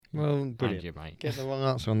Well, And brilliant. you, mate. Get the wrong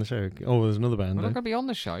answer on the show. Oh, there's another band. We're not Then. going to be on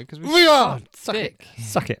the show because We are! Suck dick. it.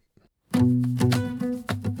 Suck it.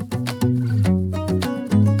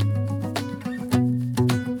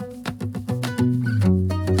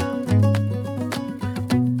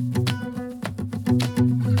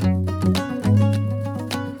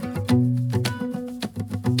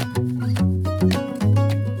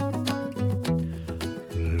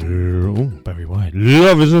 Barry White.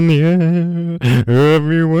 Love is in the air.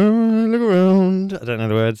 Everywhere I look around. I don't know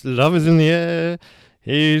the words. Love is in the air.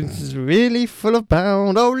 It's really full of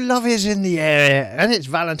bound. Oh, love is in the air. And it's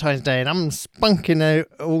Valentine's Day and I'm spunking out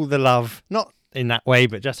all the love. Not in that way,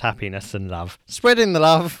 but just happiness and love. Spreading the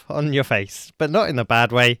love on your face, but not in the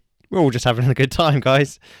bad way. We're all just having a good time,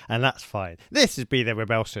 guys. And that's fine. This is Be There with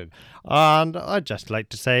Belson. And I'd just like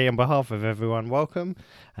to say on behalf of everyone, welcome.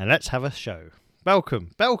 And let's have a show.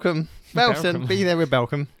 Belcom. Belson. Belcom. Be There with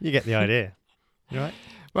Belcom. You get the idea. You all right?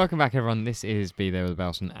 Welcome back, everyone. This is Be There with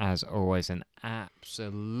Belson. As always, an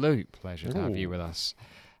absolute pleasure to have you with us.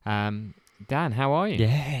 Dan, how are you?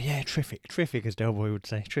 Yeah, terrific. Terrific, as Del Boy would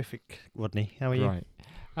say. Terrific, Rodney. How are you? Right.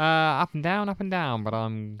 Up and down, but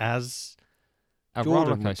I'm As a Jordan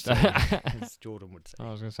roller would coaster. say. As Jordan would say. I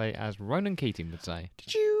was going to say, as Ronan Keating would say.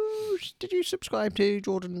 Did you subscribe to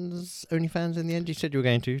Jordan's OnlyFans in the end? You said you were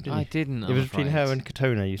going to, didn't you? I didn't. It was between her and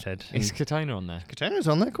Katona, you said. Is Katona on there? Katona's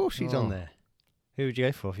on there, of course she's Oh. on there. Who would you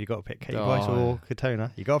go for if you got to pick Katie Oh, Price or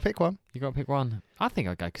Katona? You got to pick one. You got to pick one. I think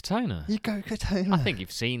I'd go Katona. You go Katona. I think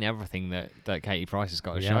you've seen everything that Katie Price has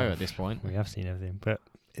got to We show have. at this point. We have seen everything, but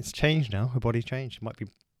it's changed now. Her body's changed. It might be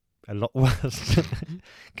a lot worse.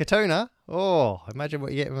 Katona? Oh, imagine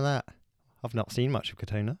what you get from that. I've not seen much of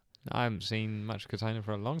Katona. I haven't seen much Katona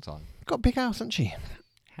for a long time. Got a big house, hasn't she?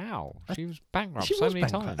 How? She was bankrupt She so was many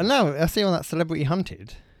bankrupt. times. And now I see on that Celebrity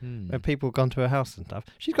Hunted, Hmm. when people have gone to her house and stuff,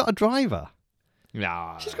 she's got a driver.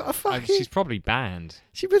 Nah, She's got a fucking... she's probably banned.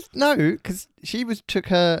 She was... No, because she took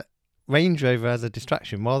her Range Rover as a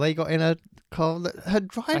distraction while they got in a car that her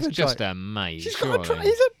driver... That's just a mate. She's surely. got a driver.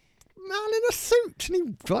 He's a man in a suit and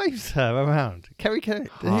he drives her around. Kerry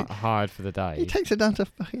Hired for the he day. takes her down to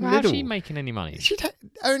fucking How's Lidl. she making any money? She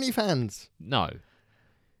OnlyFans. No.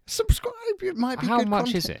 Subscribe. It might be How good much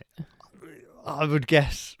content. is it? I would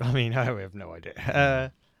guess. I mean, I have no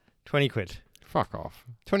idea. 20 quid. Fuck off.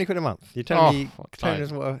 20 quid a month. You tell me, fuck's Katona's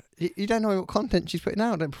sake. what you don't know what content she's putting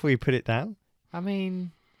out before you put it down. I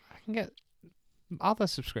mean, I can get other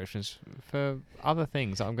subscriptions for other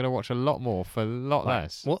things that I'm going to watch a lot more for a lot Right.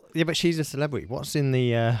 less. What? Yeah, but she's a celebrity. What's in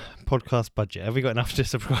the podcast budget? Have we got enough to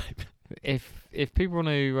subscribe? If people want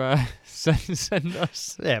to send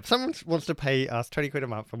us Yeah, if someone wants to pay us 20 quid a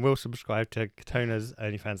month and we'll subscribe to Katona's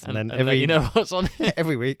OnlyFans and then let every you know what's on it.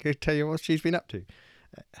 every week we'll tell you what she's been up to.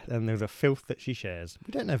 And there's a filth that she shares.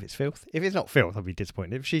 We don't know if it's filth. If it's not filth, I'll be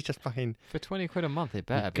disappointed. If she's just fucking... For 20 quid a month, it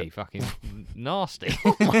better be fucking nasty.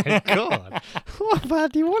 Oh my God. What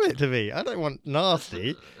bad do you want it to be? I don't want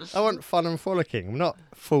nasty. I want fun and frolicking. I'm not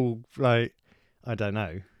full, like, I don't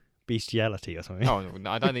know, bestiality or something. Oh,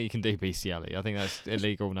 I don't think you can do bestiality. I think that's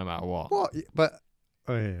illegal no matter what. What? But...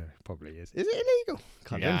 Oh, yeah, probably is. Is it illegal?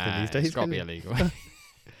 Can't do anything these days. It's got to can be you? illegal.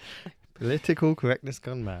 Political correctness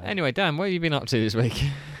gone mad. Anyway, Dan, what have you been up to this week?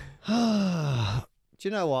 Do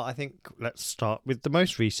you know what? I think let's start with the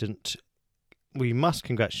most recent. We must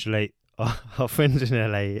congratulate our friends in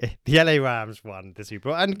LA. The LA Rams won the Super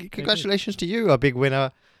Bowl. And congratulations to you, a big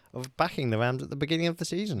winner of backing the Rams at the beginning of the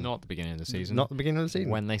season. Not the beginning of the season. Not the beginning of the season.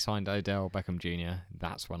 When they signed Odell Beckham Jr.,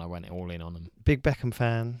 that's when I went all in on them. Big Beckham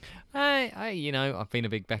fan. I've been a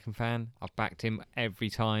big Beckham fan. I've backed him every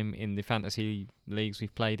time in the fantasy leagues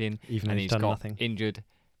we've played in. Even though And he's he's done got nothing. injured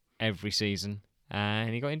every season.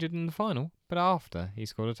 And he got injured in the final. But after, he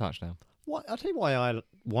scored a touchdown. I'll tell you why I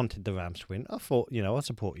wanted the Rams to win. I thought, I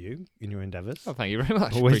support you in your endeavours. Oh, thank you very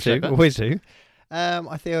much. Always do. Appreciate that. Always do.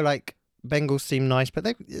 I feel like Bengals seem nice, but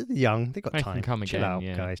they're young. They've got They can time. come Chill again, out,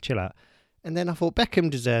 yeah. guys. Chill out. And then I thought Beckham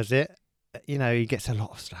deserves it. He gets a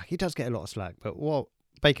lot of slack. He does get a lot of slack. But what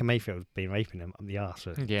Baker Mayfield's been raping him up the arse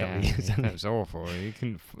for a couple Yeah, of years, hasn't that was awful.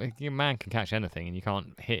 Your man can catch anything and you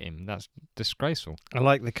can't hit him. That's disgraceful. I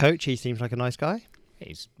like the coach. He seems like a nice guy.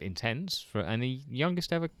 He's intense and the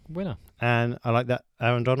youngest ever winner. And I like that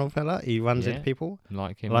Aaron Donald fella. He runs Yeah. into people.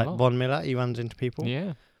 Like him Like a lot. Von Miller, he runs into people.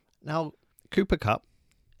 Yeah. Now, Cooper Kupp,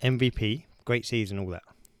 MVP, great season, all that.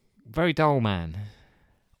 Very dull man.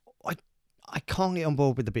 I can't get on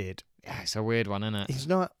board with the beard. Yeah, it's a weird one, isn't it? He's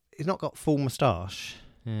not got full moustache.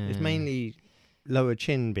 It's mainly lower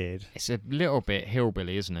chin beard. It's a little bit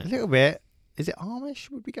hillbilly, isn't A it? little bit. Is it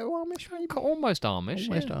Amish? Would we go Amish? Maybe? Almost Amish.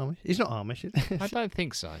 Almost yeah. Amish. He's not Amish. I don't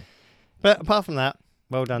think so. But apart from that,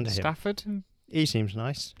 well done to him. Stafford? He seems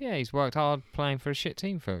nice. Yeah, he's worked hard playing for a shit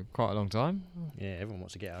team for quite a long time. Yeah, everyone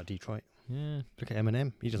wants to get out of Detroit. Yeah. Look at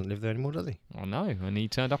Eminem. He doesn't live there anymore, does he? I know, and he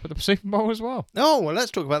turned up at the Super Bowl as well. Oh, well, let's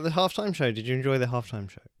talk about the halftime show. Did you enjoy the halftime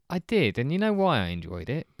show? I did, and you know why I enjoyed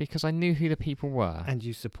it? Because I knew who the people were. And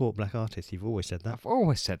you support black artists. You've always said that. I've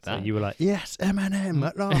always said So that. you were like, yes, Eminem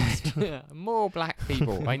at last. More black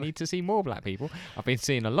people. I need to see more black people. I've been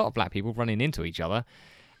seeing a lot of black people running into each other,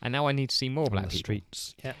 and now I need to see more black On the people.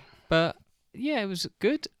 streets. Yeah. But yeah, it was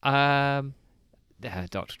good.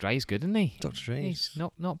 Dr. Dre's good, isn't he? Dr. Dre. He's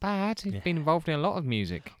not bad. He's Yeah. been involved in a lot of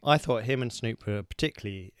music. I thought him and Snoop were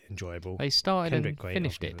particularly enjoyable. They started Kendrick and great,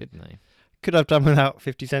 finished it, obviously. didn't they? Could have done without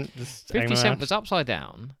 50 Cent. Just 50 hanging Cent around. was upside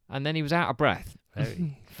down, and then he was out of breath.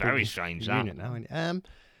 Very strange, that. Unit now, isn't it?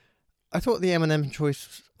 I thought the Eminem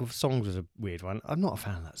choice of songs was a weird one. I'm not a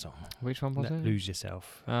fan of that song. Which one was it? Lose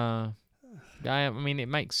Yourself. I mean, it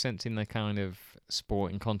makes sense in the kind of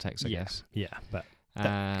sporting context, I guess. Yeah, but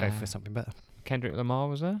go for something better. Kendrick Lamar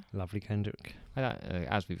was there. Lovely Kendrick.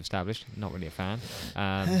 As we've established, not really a fan.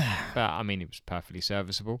 But, I mean, it was perfectly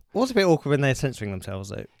serviceable. It was a bit awkward when they're censoring themselves,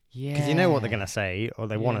 though. Yeah. Because you know what they're going to say, or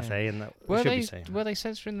they want to Yeah. say, and that Were should they be saying. were they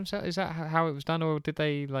censoring themselves? Is that how it was done, or did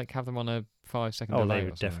they like have them on a 5-second Oh, delay? they or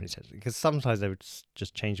would something? definitely censor. Because sometimes they would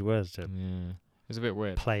just change the words to Yeah, it's a bit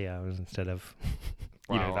weird. player instead of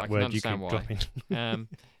Well, I that can word you understand could why. drop in. And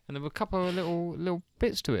there were a couple of little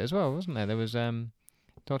bits to it as well, wasn't there? There was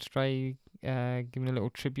Dr. Dre giving a little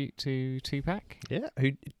tribute to Tupac. Yeah,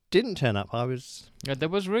 who didn't turn up. There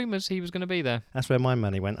was rumours he was going to be there. That's where my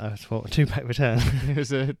money went. I thought Tupac return.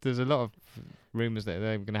 there's a lot of rumours that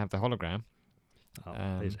they were going to have the hologram.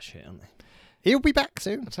 These are shit, aren't they? He'll be back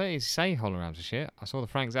soon. I'll tell you, say holograms are shit. I saw the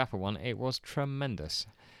Frank Zappa one. It was tremendous.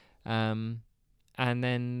 And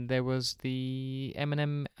then there was the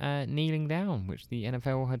Eminem kneeling down, which the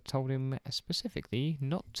NFL had told him specifically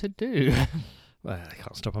not to do. Well, they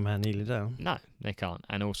can't stop a man kneeling down. No, they can't.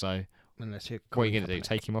 And also, Unless you're what are you going to do?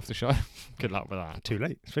 Take him off the show? Good luck with that. Too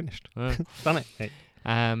late. It's finished. Uh, Done it. Hey.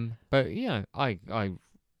 But, you know, I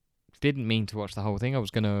didn't mean to watch the whole thing. I was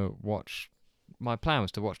going to watch... My plan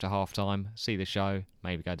was to watch the halftime, see the show,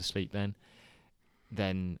 maybe go to sleep then.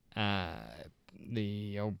 Then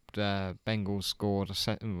the old Bengals scored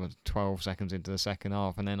 12 seconds into the second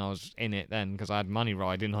half, and then I was in it then because I had money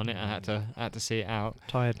riding on it. I had to see it out.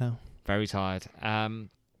 Tired now. Very tired.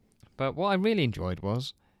 But what I really enjoyed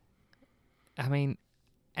was, I mean,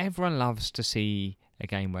 everyone loves to see a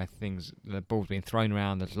game where the ball's being thrown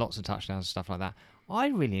around, there's lots of touchdowns and stuff like that. I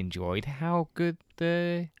really enjoyed how good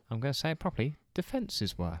I'm going to say it properly,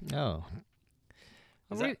 defences were. Oh.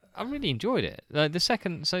 I really enjoyed it. The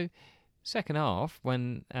second half,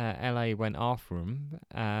 when LA went after them,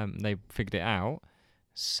 they figured it out.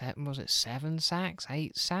 7 sacks,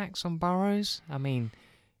 8 sacks on Burrows? I mean,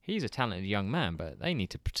 he's a talented young man, but they need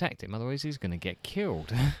to protect him, otherwise he's going to get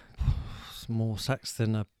killed. More sacks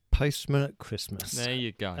than a postman at Christmas. There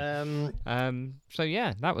you go. So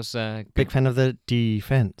yeah, that was Big fan of the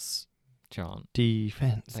defence. chant.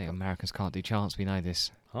 Defence. The Americans can't do chants, we know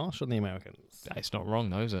this. Harsh on the Americans. It's not wrong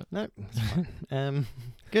though, is it? No, it's fine.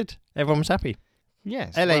 Good. Everyone was happy.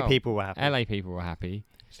 Yes. LA people were happy. LA people were happy.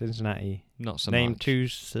 Cincinnati. Not so Name much. 2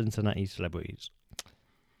 Cincinnati celebrities.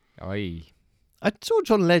 Oi. I saw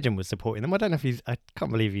John Legend was supporting them. I don't know if I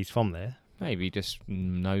can't believe he's from there. Maybe he just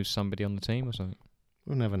knows somebody on the team or something.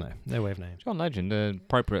 We'll never know. No way of knowing. John Legend, the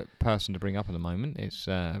appropriate person to bring up at the moment. It's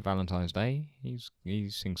Valentine's Day. He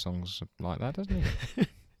sings songs like that, doesn't he?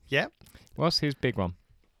 Yeah. What's his big one?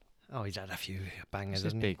 Oh, he's had a few What's bangers, his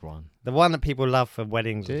hasn't he? big one? The one that people love for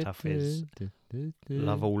weddings and stuff is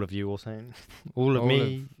Love All of You or something. All of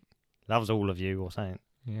Me loves all of you or something.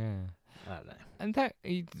 Yeah. I don't know. And that,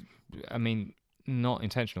 I mean, not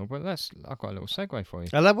intentional, but I've got a little segue for you.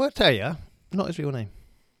 I will tell you, not his real name.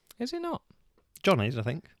 Is it not? Johnny's, I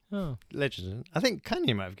think. Oh. Legend. I think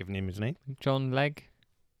Kanye might have given him his name. John Legg,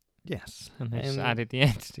 Yes. and they just added the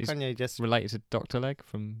end. He's Kanye just... related to Dr. Legg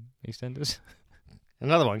from EastEnders.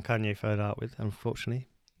 Another one Kanye fell out with, unfortunately.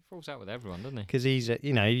 He falls out with everyone, doesn't he? Because he's, he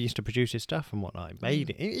used to produce his stuff and whatnot. He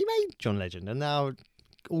made John Legend, and now,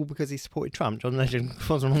 all because he supported Trump, John Legend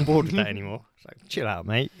wasn't on board with that anymore. It's like, chill out,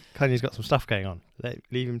 mate. Kanye's got some stuff going on.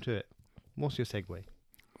 Leave him to it. What's your segue?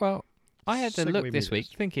 Well, I had to Segue look me this week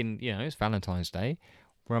this. thinking, it's Valentine's Day,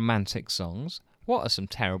 romantic songs. What are some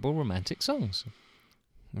terrible romantic songs?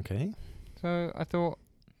 Okay. So I thought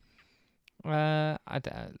I'd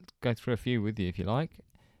go through a few with you if you like.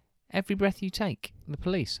 Every Breath You Take, The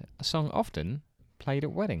Police, a song often played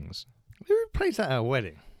at weddings. Who plays that at a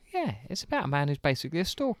wedding? Yeah, it's about a man who's basically a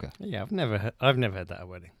stalker. Yeah, I've never heard that at a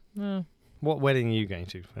wedding. No. What wedding are you going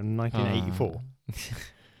to? In 1984?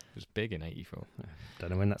 was big in '84.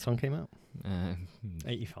 Don't know when that song came out. Uh,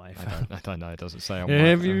 85. I don't know. It doesn't say on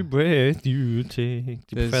Every breath you take.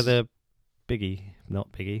 Do you prefer There's- the Biggie,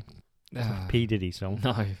 not Biggie, P. Diddy song?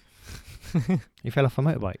 No. He fell off a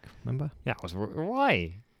motorbike, remember? Yeah,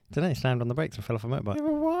 why? Didn't he? Slammed on the brakes and fell off a motorbike. Yeah,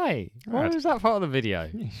 but why? Why Right. was that part of the video?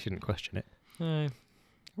 You shouldn't question it.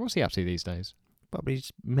 What's he up to these days? Probably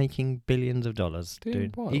just making billions of dollars.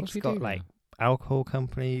 Doing what? He's What's he got doing like now? alcohol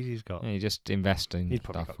companies. He's got. Yeah, you just invest in He's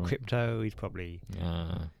probably stuff. got crypto. He's probably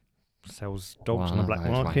Yeah. sells dogs on the black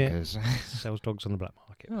market. Sells dogs on the black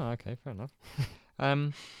market. Oh, okay, fair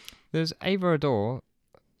enough. There's Ava Adore,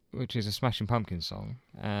 which is a Smashing Pumpkins song,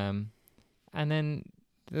 and then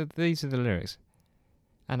these are the lyrics.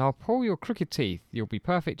 And I'll pull your crooked teeth. You'll be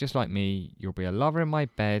perfect just like me. You'll be a lover in my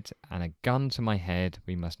bed and a gun to my head.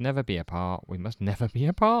 We must never be apart. We must never be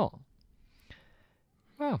apart.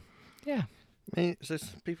 Well, yeah. I mean, so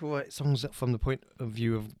people write songs from the point of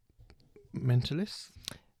view of mentalists.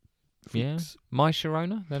 Yeah. Freaks. My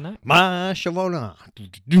Sharona, the Knack. My Sharona.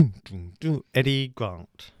 Eddie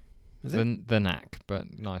Grant. Is it? The Knack,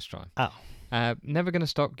 but nice try. Oh. Never gonna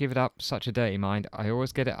stop, give it up, such a dirty mind. I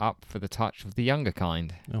always get it up for the touch of the younger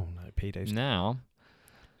kind. Oh no, pedos. Now,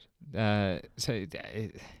 there's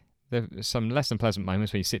some less than pleasant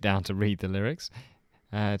moments when you sit down to read the lyrics.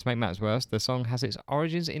 To make matters worse, the song has its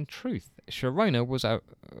origins in truth. Sharona was a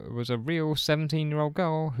real 17-year-old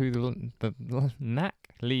girl who the Knack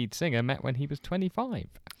lead singer met when he was 25.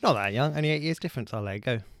 Not that young, only 8 years difference. I'll let it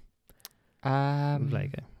go. Let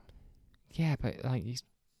it go. Yeah, but like he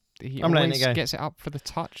I'm letting always it go. gets it up for the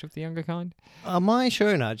touch of the younger kind. My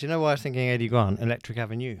Sharona, do you know why I was thinking Eddie Grant, Electric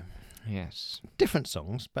Avenue? Yes. Different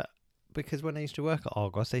songs, but because when I used to work at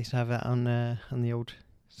Argos, they used to have that on the old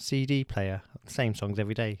CD player. Same songs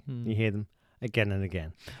every day. You hear them again and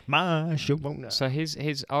again. My Sharona. So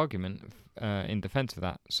his argument in defence of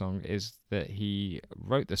that song is that he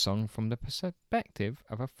wrote the song from the perspective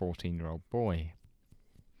of a 14-year-old boy.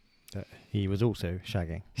 He was also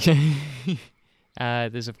shagging.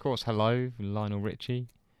 There's of course Hello, Lionel Richie.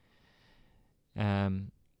 The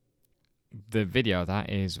video of that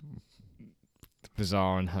is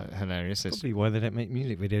bizarre and hilarious. It's Probably why they don't make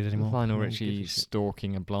music videos anymore. Lionel No one gives a Richie shit.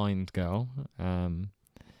 stalking a blind girl.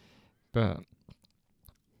 But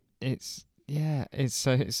it's a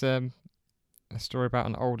story about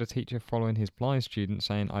an older teacher following his blind student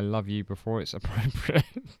saying "I love you" before it's appropriate.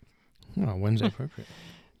 Oh, when's it appropriate?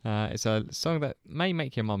 It's a song that may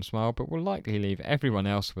make your mum smile, but will likely leave everyone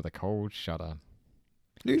else with a cold shudder.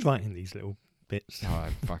 Who's writing these little bits? Oh, I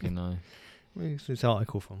fucking know. Where's this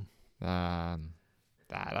article from? I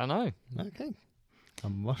don't know. Okay. A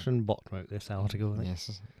Russian bot wrote this article. I think.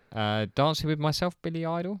 Yes. Dancing with Myself, Billy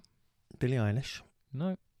Idol. Billie Eilish.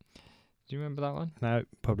 No. Do you remember that one? No,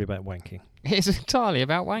 probably about wanking. It's entirely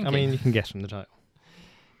about wanking. I mean, you can guess from the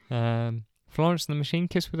title. Florence and the Machine,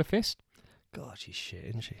 Kiss with a Fist. God, she's shit,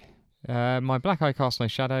 isn't she? My black eye casts no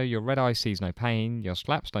shadow, your red eye sees no pain, your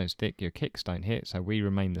slaps don't stick, your kicks don't hit, so we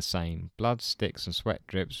remain the same. Blood sticks and sweat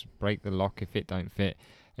drips, break the lock if it don't fit.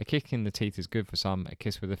 A kick in the teeth is good for some, a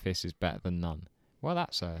kiss with a fist is better than none. Well,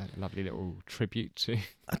 that's a lovely little tribute to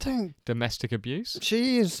I don't. domestic abuse.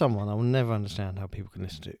 She is someone I will never understand how people can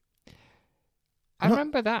listen to. I Not-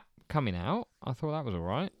 remember that coming out. I thought that was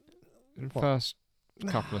alright. What? First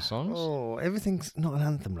couple of songs. Oh, everything's not an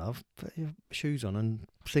anthem, love. Put your shoes on and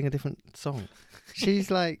sing a different song.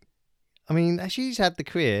 She's like, I mean, she's had the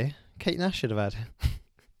career Kate Nash should have had.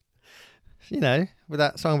 You know, with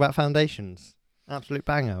that song about foundations. Absolute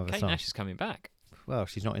banger of a Kate song. Nash is coming back. Well,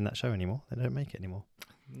 she's not in that show anymore. They don't make it anymore.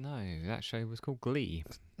 No, that show was called Glee.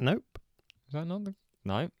 Nope. Is that not the...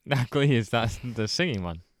 No, Glee is that the singing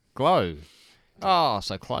one. Glow. Oh,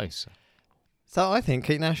 so close. So I think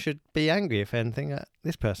Kate Nash should be angry if anything at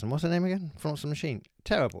this person. What's her name again? Florence and the Machine.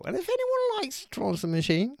 Terrible. And if anyone likes Florence and the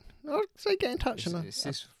Machine, I'd say get in touch. Is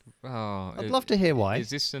this... Oh, I'd love to hear why. Is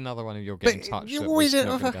this another one of your get in But touch? you're that always was at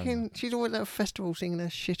a not gonna go fucking. She's always at a festival singing her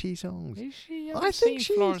shitty songs. Is she? I I've think seen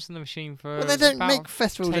she's- Florence and the Machine for Well, they don't about make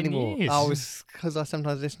festivals 10 anymore. years. Oh, it's because I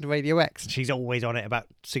sometimes listen to Radio X. And she's always on it about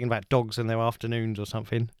singing about dogs and their afternoons or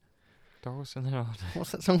something. Dogs and their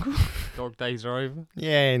What's that song called? dog days are over.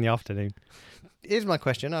 Yeah, in the afternoon. Here's my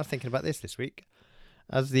question. I was thinking about this week.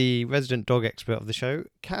 As the resident dog expert of the show,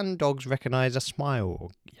 can dogs recognise a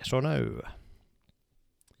smile? Yes or no?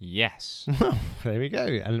 Yes. Well, there we go.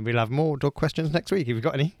 And we'll have more dog questions next week. If you've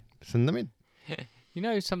got any, send them in. You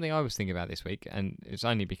know something I was thinking about this week, and it's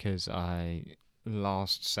only because I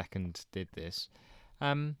last second did this.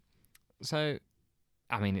 So,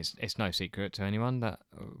 I mean, it's no secret to anyone that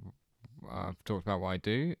I've talked about what I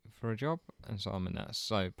do for a job, and so I'm in that.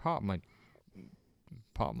 So part of my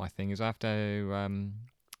part of my thing is I have to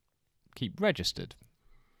keep registered,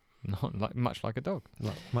 not like much like a dog,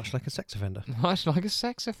 Much like a sex offender. much like a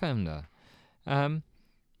sex offender.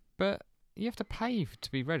 But you have to pay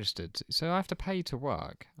to be registered, so I have to pay to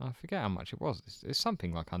work. I forget how much it was. It's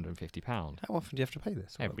something like £150 How often do you have to pay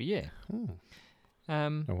this? every year. Oh,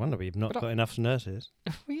 Um, no wonder we've not But got enough nurses.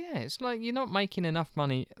 well, yeah, it's like you're not making enough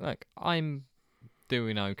money. Like I'm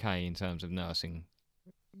doing okay in terms of nursing.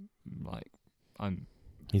 Like I'm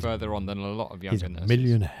He's further on than a lot of He's younger a nurses.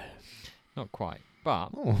 millionaire. Not quite, but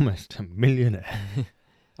Almost a millionaire.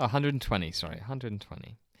 120. Sorry,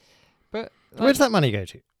 120. But Where does that money go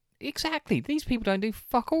to? exactly, these people don't do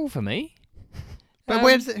fuck all for me. But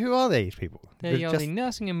who are these people? They are Just- the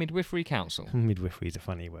Nursing and Midwifery Council. Midwifery is a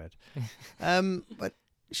funny word. But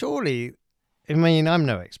surely, I mean, I'm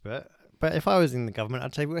no expert, but if I was in the government,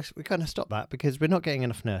 I'd say we're going to stop that because we're not getting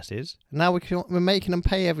enough nurses. Now we're making them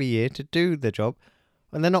pay every year to do the job,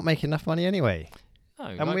 and they're not making enough money anyway. No,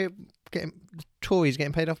 And like, we're getting Tories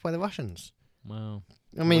getting paid off by the Russians. well,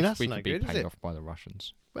 I mean, wish that's we no could be good, is paid it? off by the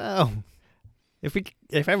Russians. Well, if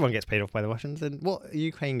everyone gets paid off by the Russians, then what are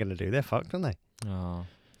Ukraine going to do? They're fucked, aren't they? Oh,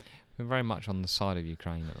 we're very much on the side of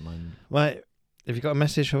Ukraine at the moment. Right. Have you got a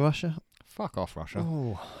message for Russia? Fuck off, Russia.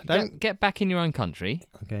 Oh, don't. Get back in your own country.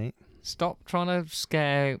 Okay. Stop trying to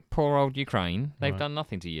scare poor old Ukraine. They've Right. done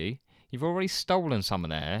nothing to you. You've already stolen some of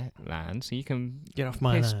their land, so you can Get off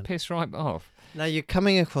my land. piss right off. Now you're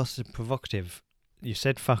coming across as provocative. You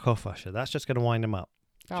said "fuck off, Russia." That's just going to wind them up.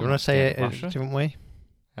 Do I'm you not want to say scared it of in a Russia? different way?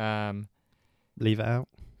 Leave it out.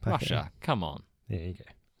 Pack it Russia, come on. in. There you go.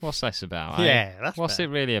 What's this about? eh? Yeah, that's What's better.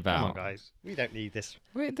 it really Come on, about? guys. We don't need this.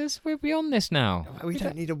 We're beyond this now. We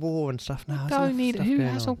don't need a war and stuff now. There's Don't enough need. stuff Who going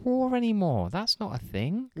has a on. war anymore? That's not a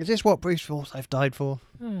thing. Is this what Bruce Forsyth died for?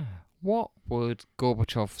 What would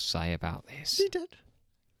Gorbachev say about this? He did.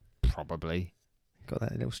 Probably. Got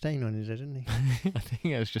that little stain on his head, didn't he? I think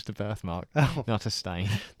it was just a birthmark, Oh, not a stain.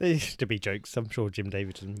 there used to be jokes. I'm sure Jim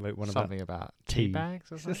Davidson wrote one Something about tea. tea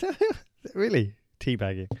bags or something. about. Really?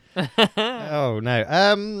 Teabagging. Oh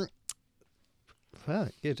no. Well,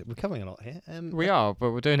 good. We're covering a lot here. We are,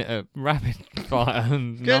 but we're doing it at rapid fire,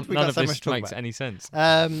 and Good, we none got of so much this to talk makes about. any sense.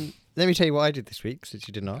 Let me tell you what I did this week, since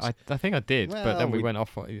you didn't ask. I think I did, but then Well, we went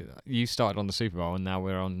off. You started on the Super Bowl, and now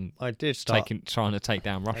we're on I did start. trying to take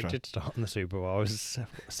down Russia. I did start on the Super Bowl. I was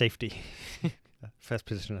safety, first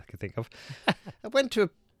position I could think of. I went to a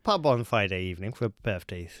pub on Friday evening for a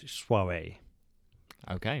birthday soiree,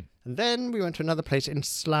 Okay, and then we went to another place in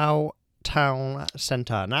Slough Town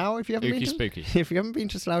Centre. Now, if you haven't spooky, been to, spooky. if you haven't been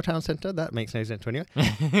to Slough Town Centre, that makes no sense to anyone.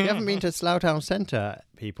 If you haven't been to Slough Town Centre,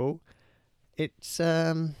 people, it's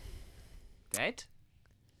Dead?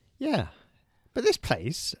 yeah. But this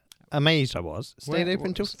place, amazed I was, stayed Where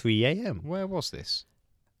open till was- 3 a.m. Where was this?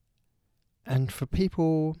 And for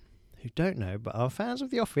people who don't know, but are fans of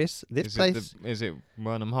The Office, this Is place, is it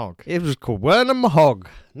Wernham Hog? it was called Wernham Hog,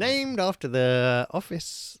 named after the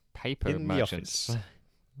office. Paper in the merchants. office.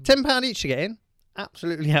 £10 each to get in.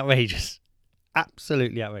 Absolutely outrageous.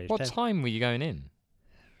 Absolutely outrageous. What time were you going in?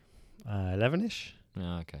 11ish.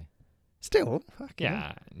 Oh, okay. Still, fucking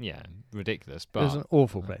hell. Yeah, ridiculous, It was but an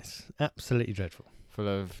awful place. Absolutely dreadful. full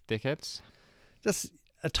of dickheads. Just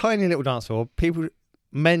a tiny little dance floor.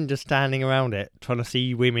 Men just standing around it, trying to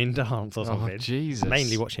see women dance or Oh, something. Jesus.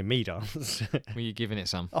 Mainly watching me dance. Were you giving it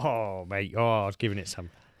some? Oh, mate. Oh, I was giving it some.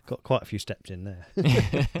 Got quite a few steps in there.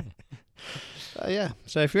 Yeah.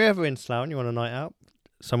 So if you're ever in Slough and you want a night out,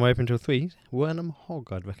 somewhere open till 3, Wernham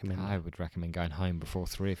Hog, I'd recommend. I would recommend going home before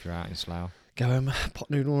 3 if you're out in Slough. Go home, pot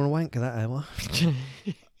noodle and a wank of that hour.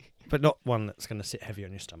 But not one that's going to sit heavy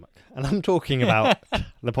on your stomach. And I'm talking about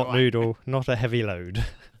the pot Right. noodle, not a heavy load.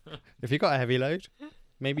 If you've got a heavy load,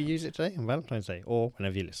 maybe use it today on Valentine's Day or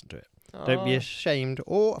whenever you listen to it. Don't be ashamed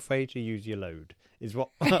or afraid to use your load, is what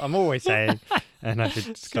I'm always saying. And I should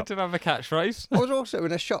It's stop. good to have a catchphrase. I was also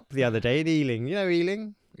in a shop the other day in Ealing. You know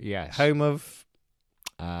Ealing? Yes. Home of...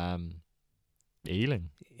 Ealing.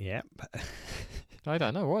 Yep. I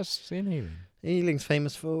don't know. What's in Ealing? Ealing's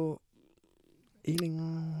famous for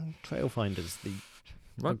Ealing Trailfinders, the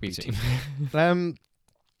Rugby Rugby team. and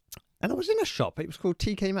I was in a shop. It was called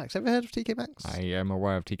TK Maxx. Ever heard of TK Maxx? I am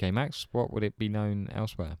aware of TK Maxx. What would it be known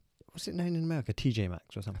elsewhere? What's it known in America? TJ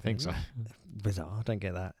Maxx or I something? think so. Bizarre. I don't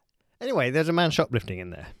get that. Anyway, there's a man shoplifting in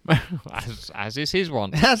there. as is his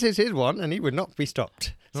one. As is his one, and he would not be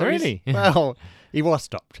stopped. So he's- Really? Well, he was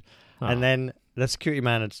stopped. Oh. And then the security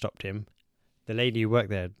man had stopped him. The lady who worked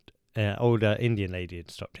there, older Indian lady, had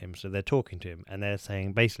stopped him. So they're talking to him, and they're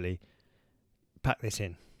saying, basically, pack this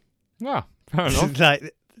in. Yeah, fair enough.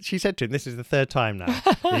 Like, she said to him, this is the third time now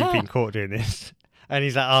that you've been caught doing this. And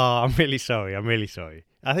he's like, "Oh, I'm really sorry. I'm really sorry."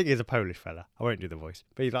 I think he's a Polish fella. I won't do the voice,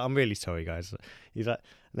 but he's like, "I'm really sorry, guys." He's like,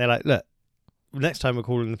 and they're like, "Look, next time we're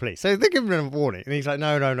calling the police." So they're giving him a warning, and he's like,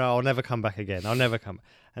 "No, no, no, I'll never come back again. I'll never come."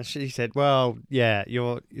 And she said, "Well, yeah,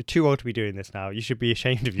 you're too old to be doing this now. You should be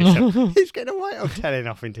ashamed of yourself." He's getting a white old telling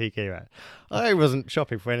off in TK, man. I wasn't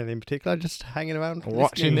shopping for anything in particular, just hanging around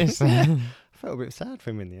Watching listening. this. Yeah. I felt a bit sad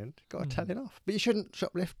for him in the end. Got to tell it off. But you shouldn't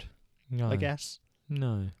shoplift, No. I guess.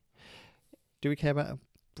 No. Do we care about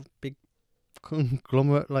a big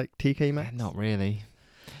conglomerate like TK Maxx? Not really.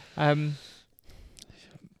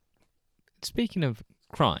 Speaking of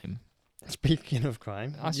crime, Speaking of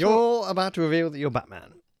crime, I saw- you're about to reveal that you're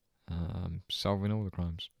Batman. solving all the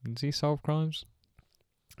crimes. Does he solve crimes?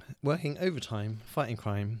 Working overtime, fighting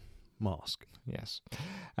crime, mask. Yes.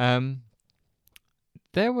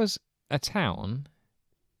 There was a town,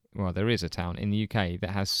 well, there is a town in the UK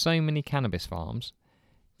that has so many cannabis farms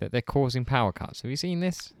that they're causing power cuts. Have you seen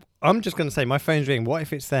this? I'm just going to say, my phone's ringing. What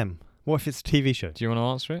if it's them? What if it's a TV show? Do you want to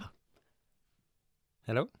answer it?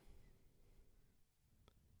 Hello?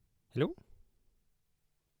 Hello?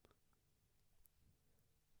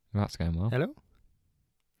 That's going well. Hello?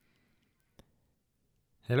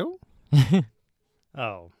 Hello?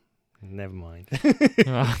 Oh, never mind.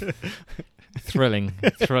 Thrilling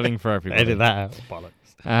for everybody. Edit that out.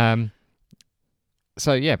 Bollocks.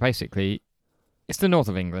 So yeah, basically, it's the north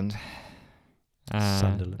of England.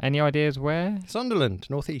 Sunderland. Any ideas where? Sunderland,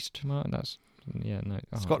 northeast. No, no.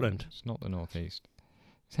 Scotland. It's not the northeast.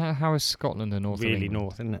 How is Scotland the north of Really England?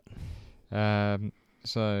 north, isn't it?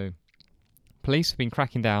 So, police have been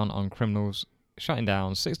cracking down on criminals, shutting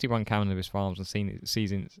down 61 cannabis farms and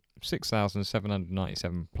seizing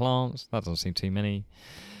 6,797 plants. That doesn't seem too many.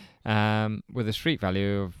 With a street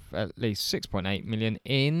value of at least 6.8 million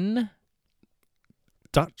in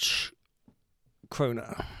Dutch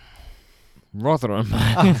krona. Rotherham.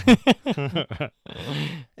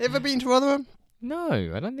 Ever been to Rotherham?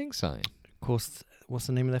 No, I don't think so. Of course, what's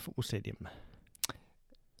the name of their football stadium?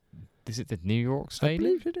 Is it the New York I Stadium?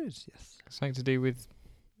 believe it is, yes. Something to do with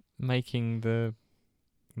making the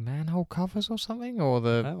manhole covers or something? Or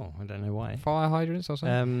the Oh, I don't know why. fire hydrants or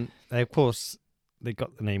something? Of course, they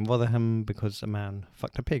got the name Rotherham because a man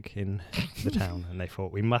fucked a pig in the town, and they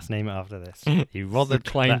thought, we must name it after this. He rothered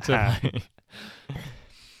claim that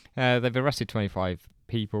ham. They've arrested 25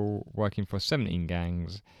 people working for 17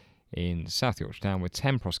 gangs in South Yorkshire Town, with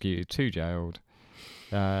 10 prosecuted, 2 jailed.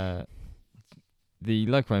 The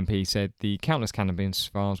local MP said the countless cannabis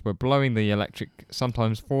farms were blowing the electric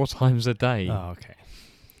sometimes 4 times a day. Oh, okay.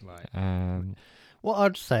 Right. Um, What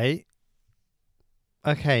I'd say,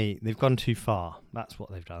 okay, they've gone too far. That's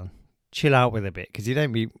what they've done. Chill out with it a bit, because you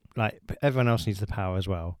don't be like, everyone else needs the power as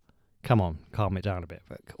well. Come on, calm it down a bit.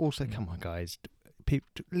 But also, come on, guys,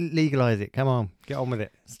 legalise it. Come on, get on with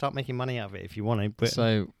it. Start making money out of it if you want to. But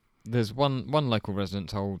So there's one local resident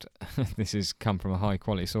told, this has come from a high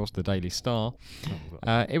quality source, the Daily Star.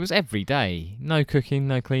 It was every day. No cooking,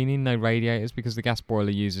 no cleaning, no radiators because the gas boiler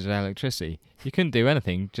uses electricity. You couldn't do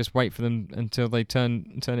anything, just wait for them until they turn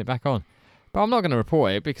it back on. But I'm not going to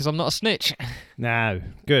report it because I'm not a snitch. No,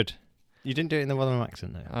 good. You didn't do it in the Rotherham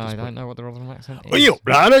accent, though. I don't know what the Rotherham accent is. Oh, you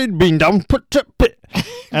lad, I'd been down put to pit.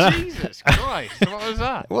 Jesus Christ, what was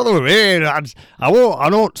that? What the way, lads? I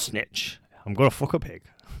don't snitch. I'm gonna fuck a pig.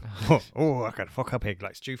 Oh, I can fuck a pig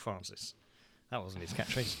like Stu Francis. That wasn't his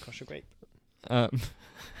catchphrase. Crush a grape.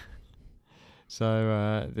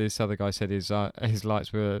 So this other guy said his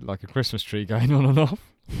lights were like a Christmas tree going on and off.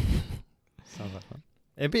 Sounds like fun.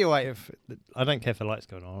 It'd be alright if I don't care if the lights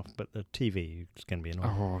going on off, but the TV is going to be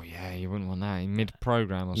annoying. Oh yeah, you wouldn't want that in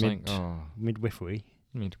mid-program or something. Oh, Midwifery.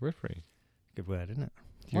 midwifery. Good word, isn't it?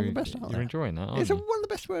 One of the best out You're there. enjoying that, aren't It's you? one of the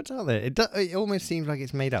best words out there. It almost seems like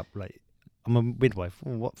it's made up. Like, I'm a midwife.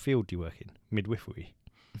 Oh, what field do you work in? Midwifery.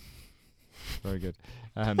 Very good.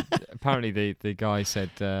 Apparently, the guy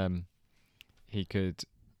said he could.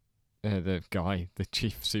 The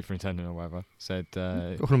chief superintendent or whatever, said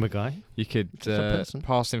Call him a guy. you could Just a person.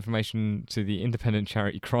 pass information to the independent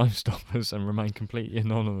charity Crime Stoppers and remain completely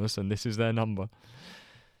anonymous, and this is their number.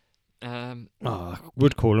 I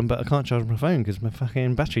would call him, but I can't charge my phone because my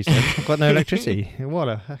fucking battery's dead. I've got no electricity. What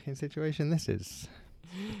a fucking situation this is.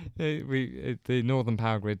 The Northern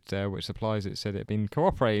Power Grid, which supplies it, said it had been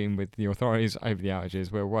cooperating with the authorities over the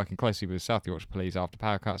outages. We're working closely with South Yorkshire Police after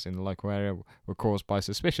power cuts in the local area were caused by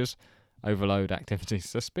suspicious overload activities.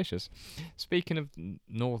 Suspicious. Speaking of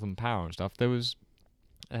Northern Power and stuff, there was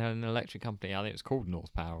an electric company, I think it was called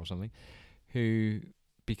North Power or something, who,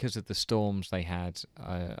 because of the storms they had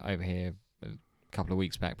over here a couple of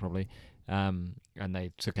weeks back probably, and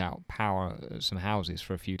they took out power at some houses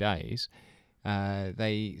for a few days,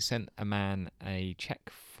 they sent a man a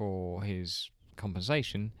check for his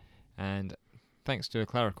compensation, and thanks to a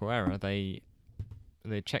clerical error, the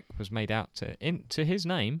check was made out to his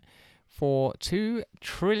name for £2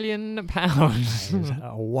 trillion. That is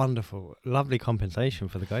a wonderful, lovely compensation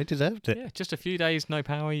for the guy. He deserved it. Yeah, just a few days, no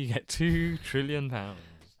power, you get £2 trillion.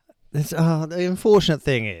 The unfortunate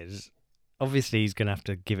thing is, obviously he's going to have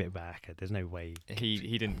to give it back. There's no way.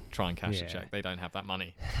 He didn't try and cash the Yeah. check. They don't have that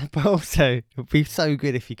money. But also, it would be so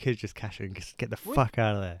good if you could just cash it and just get the fuck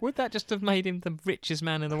out of there. Would that just have made him the richest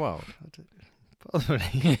man in the world?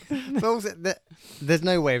 Probably. But also, there's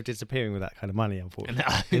no way of disappearing with that kind of money,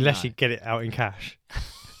 unfortunately. Unless you get it out in cash.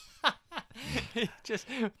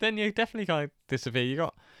 Then you definitely can't disappear. You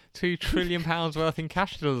got £2 trillion worth in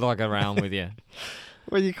cash to lug around with you.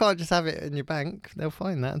 Well, you can't just have it in your bank. They'll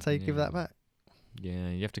find that and say, give that back. Yeah,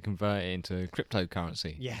 you have to convert it into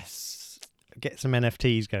cryptocurrency. Yes. Get some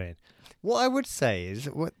NFTs going. What I would say is,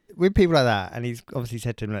 with people like that, and he's obviously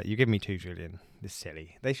said to him, look, you give me $2 trillion. This is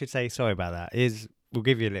silly. They should say, sorry about that. We'll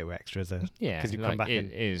give you a little extra as a... Yeah, because you come back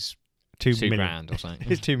it is $2 2 million. grand or something.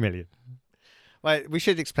 It's $2 million. Right, we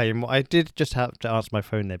should explain. I did just have to answer my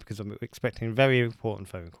phone there because I'm expecting a very important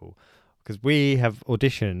phone call. Because we have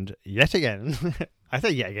auditioned yet again. I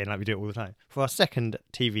say yet again like we do it all the time. For our second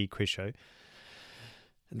TV quiz show.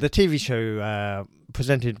 The TV show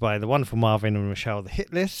presented by the wonderful Marvin and Michelle, The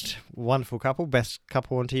Hit List. Wonderful couple. Best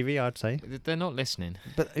couple on TV, I'd say. They're not listening.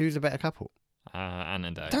 But who's a better couple? Anne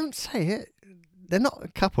and Dave. Don't say it. They're not a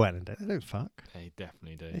couple, Anne and Dave. They don't fuck. They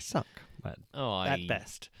definitely do. They suck. At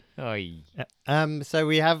best. Oi. So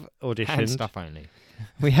we have And auditioned. stuff only.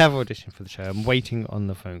 We have auditioned for the show. I'm waiting on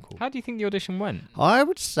the phone call. How do you think the audition went? I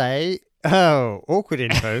would say, awkward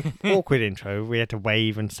intro. Awkward intro. We had to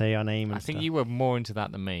wave and say our name and I think stuff. you were more into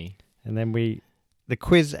that than me. And then the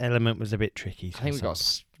quiz element was a bit tricky. I think we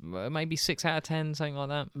got maybe 6 out of 10, something like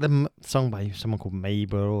that. The song by someone called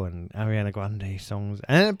Mabel and Ariana Grande songs.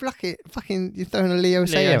 And fucking, you're throwing a Leo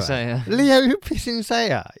Sayer. Leo pissing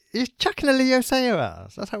Sayer. You're chucking a Leo Sayer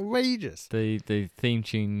out. That's outrageous. The theme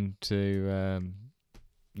tune to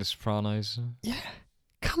The Sopranos. Yeah.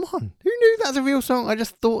 Come on. Who knew that's a real song? I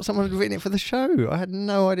just thought someone had written it for the show. I had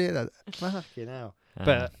no idea that. Fucking hell.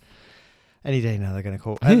 But any day now they're going to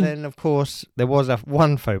call. And then, of course, there was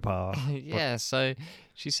one faux pas. Yeah, so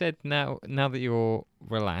she said now that you're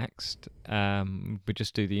relaxed, we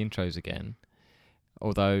just do the intros again.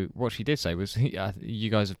 Although what she did say was, you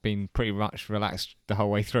guys have been pretty much relaxed the whole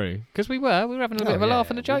way through. Because we were having a bit of a laugh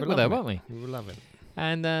and a joke with her, weren't we? We were loving it.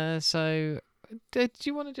 And so, do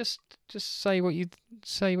you want to just say what you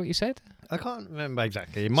said? I can't remember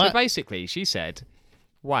exactly. So basically, she said,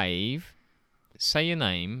 wave, say your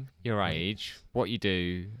name, your age, what you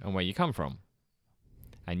do, and where you come from.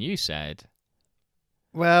 And you said...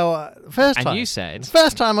 Well, first time. And you said...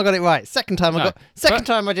 First time I got it right. Second time I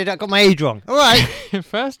got my age wrong. All right.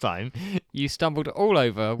 First time, you stumbled all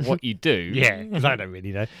over what you do. Yeah, because I don't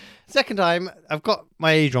really know. Second time, I've got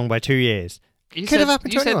my age wrong by 2 years. You Could have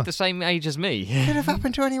happened to You anyone. said the same age as me. Could have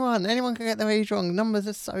happened to anyone. Anyone can get their age wrong. Numbers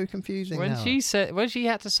are so confusing When now. she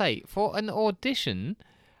had to say, for an audition,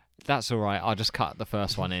 that's all right, I'll just cut the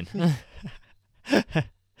first one in.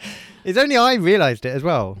 It's only I realised it as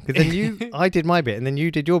well. Because then I did my bit and then you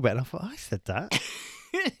did your bit. And I thought, I said that.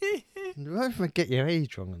 Don't get your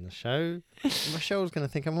age wrong on the show. Michelle's going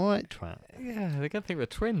to think I'm a right twat. Yeah, they're going to think we're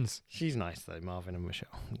twins. She's nice though, Marvin and Michelle.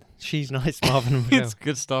 She's nice, Marvin and Michelle. It's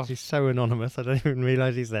good stuff. He's so anonymous, I don't even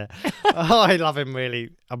realise he's there. Oh, I love him, really.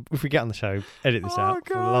 If we get on the show, edit this out,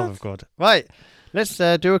 for the love of God. Right, let's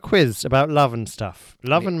do a quiz about love and stuff.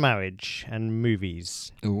 Love and marriage and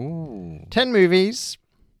movies. Ooh. 10 movies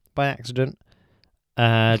by accident.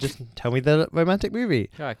 Just tell me the romantic movie.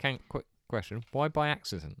 Yeah, quick question. Why by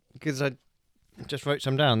accident? Because I just wrote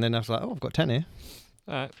some down, then I was like, oh, I've got 10 here.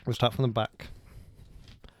 All right. We'll start from the back.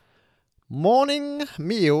 Morning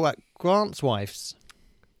meal at Grant's wife's.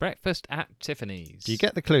 Breakfast at Tiffany's. Do you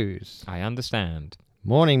get the clues? I understand.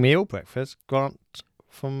 Morning meal, breakfast, Grant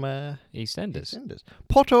from EastEnders. EastEnders.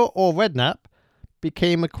 Potter or Redknapp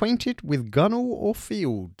became acquainted with Gunnell or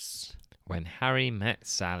Fields. When Harry met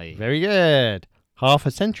Sally. Very good. Half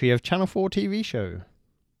a century of Channel 4 TV show.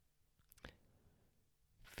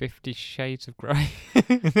 50 Shades of Grey.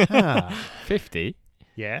 50?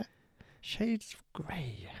 Yeah. Shades of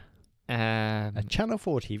Grey. A Um, Channel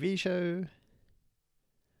 4 TV show.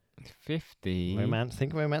 50. Romance.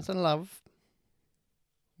 Think romance and love.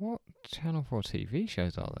 What Channel 4 TV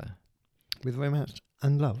shows are there? With romance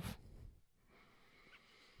and love.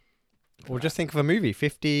 Or just think of a movie.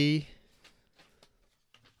 50.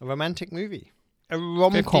 A romantic movie. a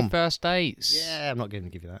rom-com. 50 First Dates. Yeah, I'm not going to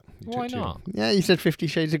give you that. You Why took too not? long. Yeah, you said 50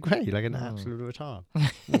 Shades of Grey, like an Oh. absolute retard. I'm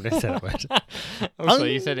going to say that word. Also,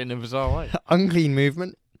 you said it in a bizarre way. Unclean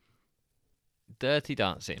Movement. Dirty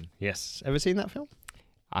Dancing. Yes. Ever seen that film?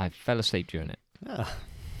 I fell asleep during it. Ah.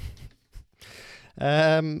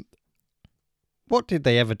 What did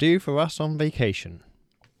they ever do for us on vacation?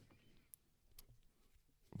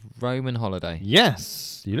 Roman holiday.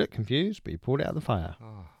 Yes. You look confused, but you pulled it out of the fire.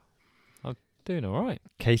 Oh, I'm doing all right.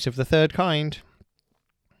 Case of the third kind.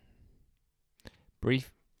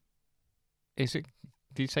 Brief. Is it?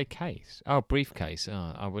 Did you say case? Oh, briefcase.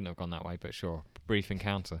 Oh, I wouldn't have gone that way, but sure. Brief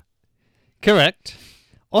encounter. Correct.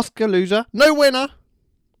 Oscar loser. No winner.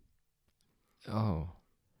 Oh.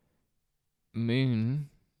 Moon.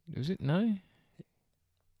 Was it? No.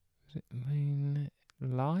 Was it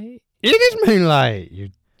Moonlight? It is Moonlight. You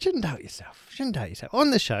shouldn't doubt yourself.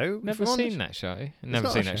 On the show. Never seen that show. Never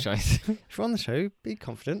not seen a that show. If you're on the show, be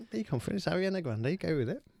confident. It's Ariana Grande. Go with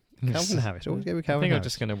it. Calvin Harris. Always go with I Calvin think I'm Harris.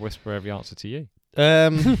 just going to whisper every answer to you.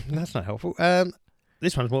 That's not helpful.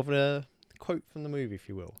 This one's more of a quote from the movie, if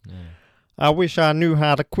you will. Yeah. I wish I knew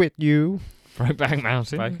how to quit you. Brokeback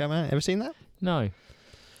Mountain. Ever seen that? No.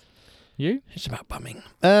 You? It's about bumming.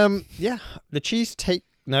 Yeah. The cheesesteak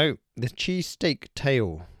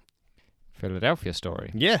tale. Philadelphia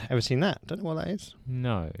Story. Yeah, ever seen that? Don't know what that is.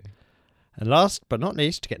 No. And last but not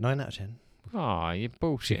least, to get 9 out of 10. Ah, you To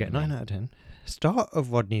bullshit. get 9 out of 10. Start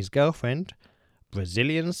of Rodney's Girlfriend,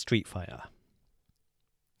 Brazilian Street Fighter.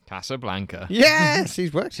 Casablanca. Yes,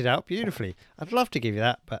 he's worked it out beautifully. I'd love to give you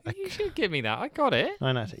that, but You should give me that. I got it.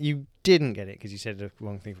 9 out of 10. You didn't get it because you said the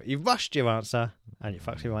wrong thing. You rushed your answer and you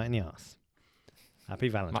fucked it right in the arse. Happy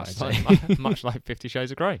Valentine's Day. Much like 50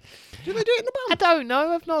 Shades of Grey. Do they do it in the I bum? don't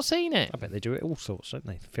know. I've not seen it. I bet they do it all sorts, don't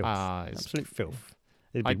they? Filth. It's- Absolute filth.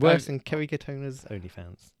 It'd I be worse don't- than Kerry Katona's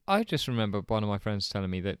OnlyFans. I just remember one of my friends telling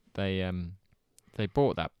me that they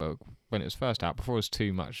bought that book when it was first out, before there was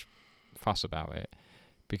too much fuss about it,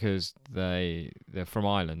 because they're from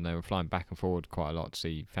Ireland. They were flying back and forward quite a lot to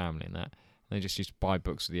see family and that. And they just used to buy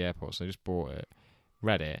books at the airport, so they just bought it,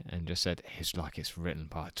 read it, and just said, it's like it's written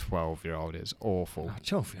by a 12-year-old. It's awful. Oh,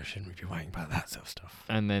 John, I shouldn't be writing about that sort of stuff.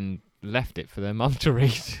 And then left it for their mum to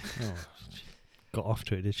read. Oh, she got off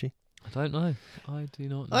to it, did she? I don't know. I do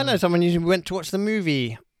not know. I know someone who went to watch the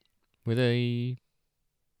movie. With a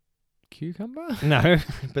cucumber? No,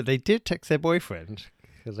 but they did text their boyfriend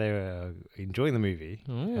because they were enjoying the movie.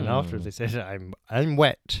 And afterwards they said, I'm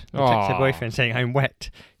wet. They text their Aw. boyfriend saying, I'm wet.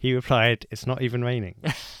 He replied, it's not even raining.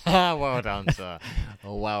 Well done, sir.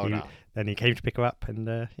 Well You- done. Then he came to pick her up and,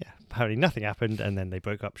 apparently nothing happened and then they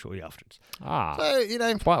broke up shortly afterwards. Ah. So,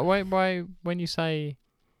 Why, when you say,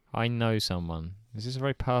 I know someone, is this a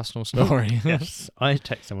very personal story? yes, I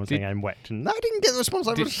text someone saying I'm wet and I didn't get the response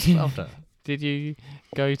I was after. Did you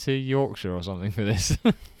go to Yorkshire or something for this?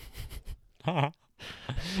 That's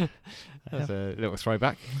a little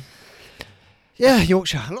throwback. Yeah,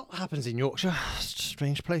 Yorkshire. A lot happens in Yorkshire. It's a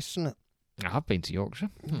strange place, isn't it? I've been to Yorkshire.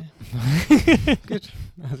 Good.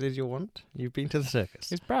 As is your want. You've been to the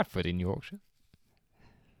circus. Is Bradford in Yorkshire?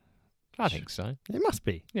 I think so. It must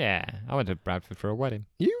be. Yeah, I went to Bradford for a wedding.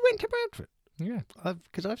 You went to Bradford? Yeah.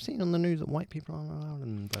 Because I've seen on the news that white people aren't allowed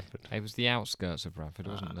in Bradford. It was the outskirts of Bradford,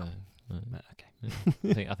 wasn't there?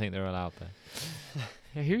 Okay. I think they're allowed there.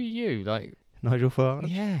 Yeah, who are you? Like, Nigel Farage?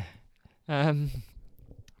 yeah.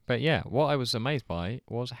 But yeah, what I was amazed by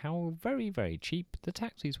was how very, very cheap the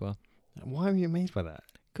taxis were. Why were you amazed by that?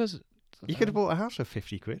 Because You could have bought a house for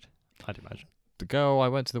 50 quid, I'd imagine. the girl I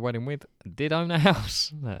went to the wedding with did own a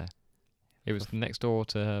house there. It was next door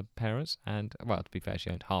to her parents, and, well, to be fair, she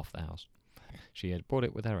owned half the house. She had bought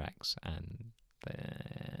it with her ex, and,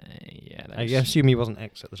 yeah. I assume he wasn't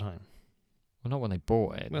ex at the time. Well, not when they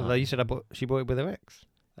bought it. Well, no. you said she bought it with her ex.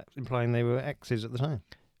 That's implying they were exes at the time.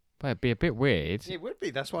 But it'd be a bit weird. It would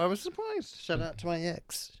be. That's why I was surprised. Shout out to my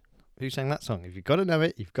ex. Who sang that song? If you've got to know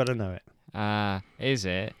it, you've got to know it. Is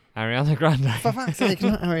it Ariana Grande? For fuck's sake,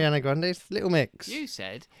 not Ariana Grande, it's Little Mix. You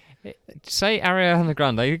said, say Ariana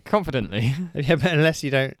Grande confidently. Yeah, but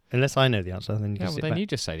unless I know the answer, then you Yeah, can well, sit then back. you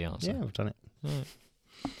just say the answer. Yeah, I've done it. Right.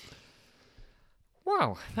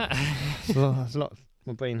 Wow. There's a lot.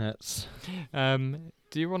 My brain hurts.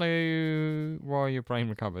 Do you want to, while your brain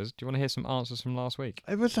recovers, do you want to hear some answers from last week?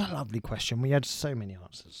 It was a lovely question. We had so many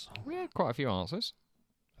answers. We had quite a few answers.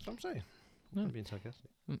 That's what I'm saying. No. I'm being sarcastic.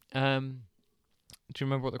 Do you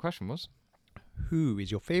remember what the question was? Who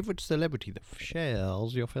is your favourite celebrity that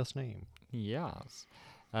shares your first name? Yes.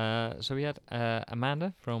 So we had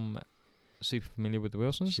Amanda from Super Familiar with the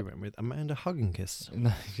Wilsons. She went with Amanda Hugginkiss.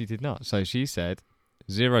 No, she did not. So she said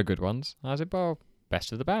 0 good ones. I said, well,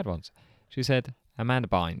 best of the bad ones. She said Amanda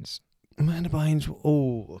Bynes. Amanda Bynes.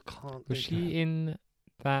 Oh, I can't. Was she in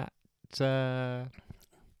that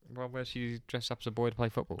one where she dressed up as a boy to play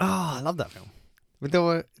football? Oh, I love that film. With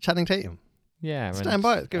the Channing Tatum. Yeah. Stand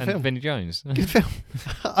by it. Good and film. Vinnie Jones. Good film.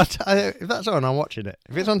 If that's on, I'm watching it.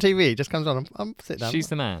 If it's on TV, it just comes on. I'm sit down. She's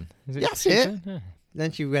the man. Is it? That's she's it. the- yeah.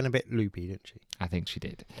 Then she went a bit loopy, didn't she? I think she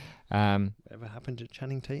did. Whatever happened to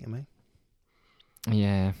Channing Tatum, eh?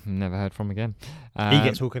 Yeah, never heard from again. He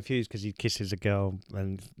gets all confused because he kisses a girl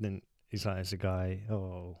and then he's like, it's a guy.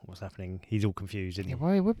 Oh, what's happening? He's all confused, isn't he? Yeah,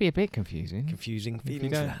 well, it would be a bit confusing. Confusing If you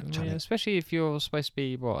feelings for don't- that, yeah, Channing. especially if you're supposed to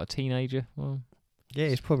be, a teenager. Well, Yeah,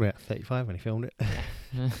 he's probably at 35 when he filmed it.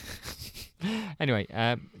 anyway,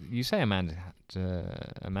 you say Amanda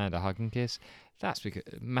Hug and Kiss. That's because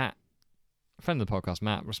Matt, a friend of the podcast,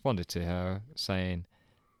 Matt, responded to her saying,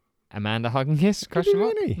 Amanda Hug and Kiss? Question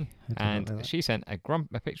mark. Really? And she sent a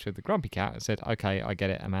picture of the grumpy cat and said, okay, I get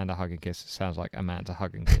it, Amanda Hug and Kiss. Sounds like Amanda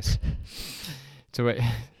Hug and Kiss. to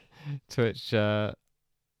which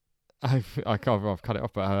I've cut it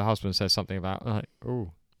off, but her husband says something about, like,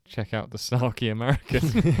 oh, check out the snarky American.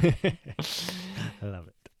 I love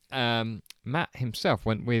it. Matt himself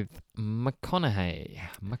went with McConaughey.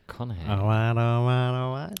 All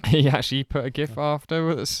right. He actually put a gif after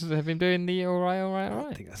of him doing the all right.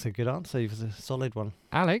 I think that's a good answer. It was a solid one.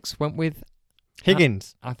 Alex went with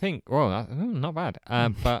Higgins. I think. Well, not bad.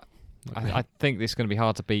 But I think this is going to be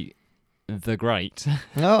hard to beat. The Great.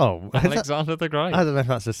 Oh, Alexander the Great. I don't know if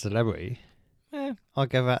that's a celebrity. Yeah. I'll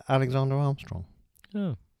go with Alexander Armstrong.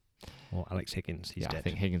 Oh. Or Alex Higgins. He's dead. I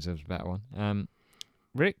think Higgins was a better one.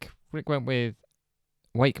 Rick went with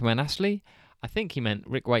Wakeman Astley. I think he meant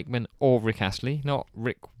Rick Wakeman or Rick Astley, not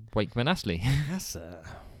Rick Wakeman Astley. That's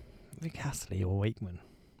Rick Astley or Wakeman.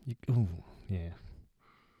 Ooh, yeah.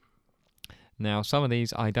 Now, some of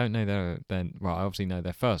these I don't know I obviously know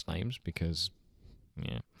their first names because,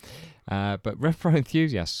 yeah. But Repro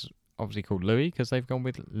enthusiasts obviously called Louis because they've gone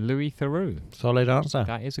with Louis Theroux. Solid answer.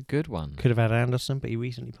 That is a good one. Could have had Anderson, but he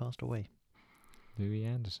recently passed away. Louis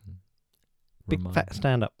Anderson. Big fat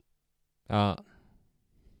stand-up.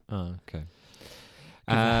 Okay.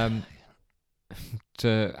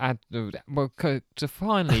 To add, to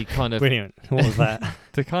finally kind of Brilliant. What was that?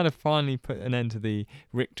 to kind of finally put an end to the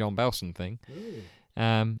Rick John Belson thing.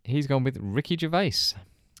 He's gone with Ricky Gervais.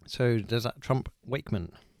 So does that trump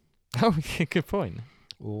Wakeman? Oh, good point.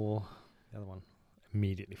 Or the other one?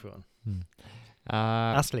 Immediately forgotten.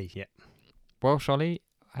 Astley, yeah. Welsh Ollie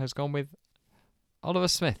has gone with Oliver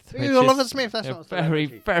Smith. Ooh, Oliver Smith, that's not a very,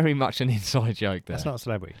 celebrity. very much an inside joke there. That's not a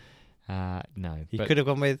celebrity. No. He could have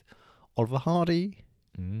gone with Oliver Hardy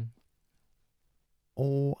Mm,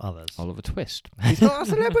 or others. Oliver Twist. He's not a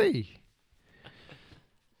celebrity.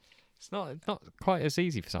 It's not quite as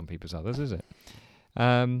easy for some people as others, is it?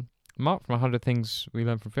 Mark from 100 Things We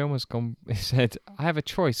Learned from Film has said, I have a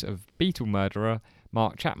choice of Beatle murderer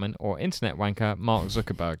Mark Chapman or internet wanker Mark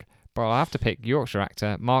Zuckerberg, but I'll have to pick Yorkshire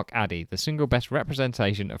actor Mark Addy, the single best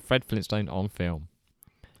representation of Fred Flintstone on film.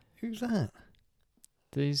 Who's that?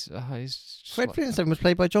 Fred Flintstone was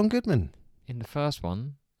played by John Goodman. In the first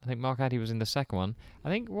one. I think Mark Addy was in the second one. I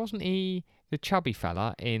think, wasn't he the chubby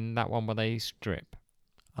fella in that one where they strip?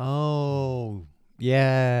 Oh,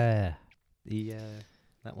 yeah.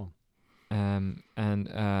 That one. And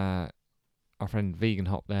our friend Vegan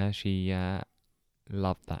Hop there, she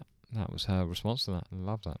loved that. That was her response to that. I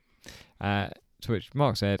loved that. To which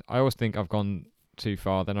Mark said, I always think I've gone too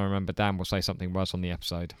far, then I remember Dan will say something worse on the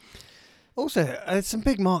episode. Also, there's some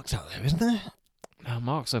big Marks out there, isn't there? No,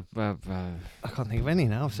 Mark's a... I can't think of any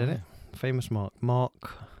now, I've said it. Famous Mark. Marky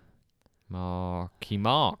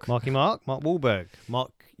Mark. Marky Mark. Mark Wahlberg.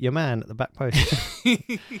 Mark, your man at the back post.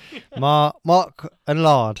 Mark and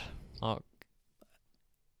Lard. Mark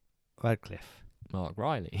Radcliffe. Mark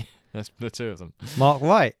Riley. That's the two of them. Mark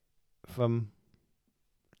Wright from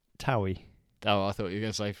Towie. Oh, I thought you were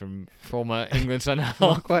going to say from former England centre.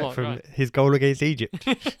 Mark Wright from his goal against Egypt.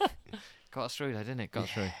 Got us through though, didn't it? Got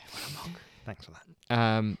us through. Well, Mark. Thanks for that.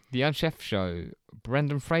 The Unchef Show.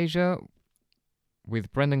 Brendan Fraser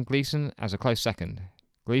with Brendan Gleeson as a close second.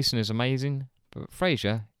 Gleeson is amazing, but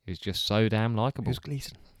Fraser is just so damn likeable. Who's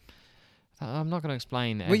Gleeson? I'm not going to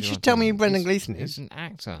explain. Well, you should tell me who Brendan Gleeson is. He's an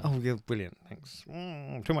actor. Oh, you're brilliant. Thanks.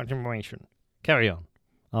 Too much information. Carry on.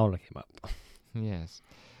 I'll look him up. Yes.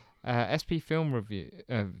 SP Film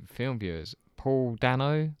viewers. Paul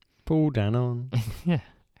Dano. Paul Dano. Yeah.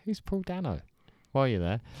 Who's Paul Dano? While you're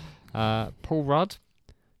there. Paul Rudd.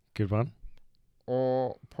 Good one.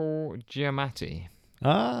 Or Paul Giamatti.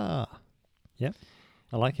 Ah. Yep.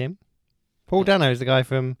 I like him. Paul Dano is the guy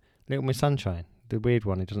from Little Miss Sunshine. The weird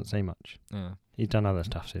one who doesn't say much. He's done other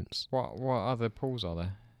stuff since. What other Pauls are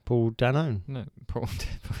there? Paul Danone. No, Paul.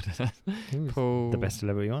 He Paul. was the best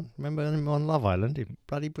celebrity one. Remember him on Love Island? He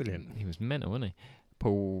bloody brilliant. He was mental, wasn't he?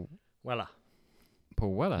 Paul Weller.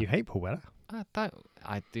 Weller. You hate Paul Weller?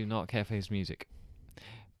 I do not care for his music.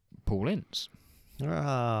 Paul Ince.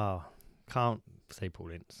 Oh, can't say Paul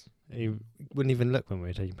Ince. He wouldn't even look when we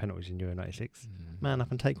were taking penalties in Euro 96. Man up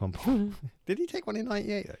and take one. Did he take one in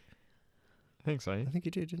 98 though? I think so. I think he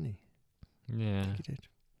did, didn't he? Yeah. I think he did.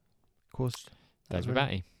 Of course. David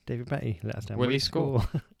Batty. David Batty, let us down. Will he score?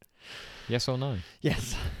 Yes or no?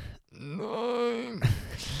 Yes. No.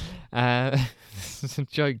 It's a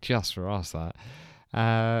joke just for us, that.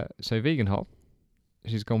 So Vegan Hop,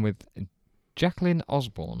 she's gone with Jacqueline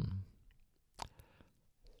Osborne.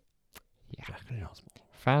 Yeah. Jacqueline Osborne.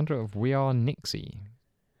 Founder of We Are Nixie.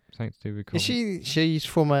 Something to do with... Is she's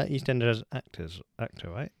former EastEnders actor,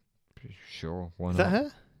 right? Sure, why Is not? that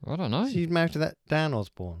her? I don't know. She's married to that Dan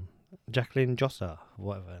Osborne. Jacqueline Josser,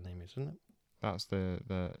 whatever her name is, isn't it? That's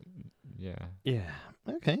the yeah. Yeah.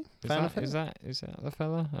 Okay. Is that the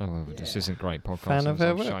fella? Oh, well, this Yeah. isn't great podcasting. Fan of so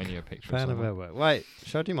her I'm work. showing you a picture. Fan of of her someone. work. Right.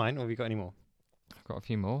 Shall I do mine, or have you got any more? I've got a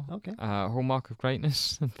few more. Okay. Hallmark of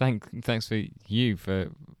Greatness. Thanks for you for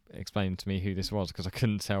explaining to me who this was, because I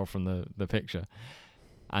couldn't tell from the picture.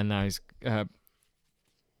 And now he's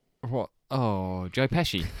what? Oh, Joe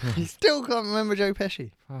Pesci. You still can't remember Joe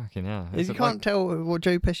Pesci. Fucking hell. You can't tell what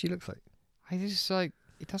Joe Pesci looks like. I just like,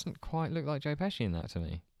 it doesn't quite look like Joe Pesci in that to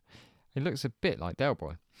me. It looks a bit like Del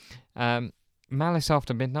Boy. Malice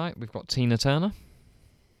After Midnight, we've got Tina Turner.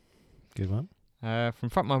 Good one. From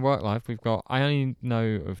Fuck My Work Life, we've got, I only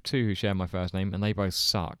know of two who share my first name, and they both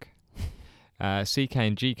suck. CK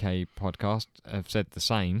and GK podcast have said the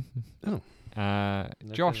same. Oh.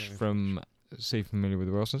 Josh from See Familiar with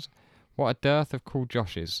the Wilsons. What a dearth of cool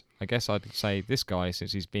Joshes. I guess I'd say this guy,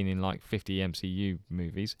 since he's been in like 50 MCU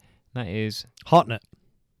movies. That is Hartnett.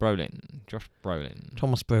 Brolin. Josh Brolin.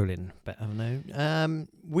 Thomas Brolin, better known.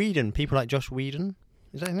 Whedon. People like Josh Whedon.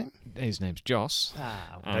 Is that his name? His name's Joss.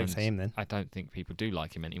 Don't And say him then. I don't think people do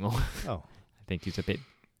like him anymore. Oh. I think he's a bit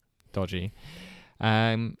dodgy.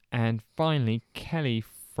 And finally, Kelly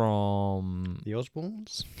from... The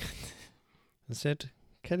Osbournes. I said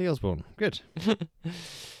Kelly Osbourne. Good.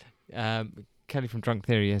 Kelly from Drunk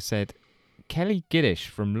Theory has said, Kelly Giddish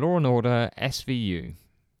from Law & Order SVU.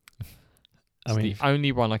 It's the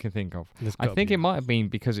only one I can think of. I think it might have been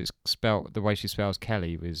because it's spelt the way she spells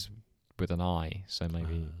Kelly was with an I, so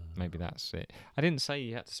maybe that's it. I didn't say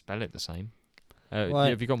you had to spell it the same. Right.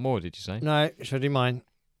 Have you got more, did you say? No, shall I do mine?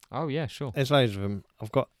 Oh, yeah, sure. There's loads of them.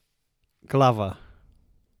 I've got Glover,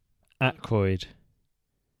 Aykroyd,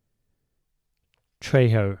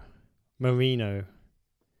 Trejo, Marino,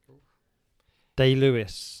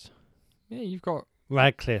 Day-Lewis, Yeah, you've got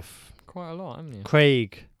Radcliffe, quite a lot, haven't you?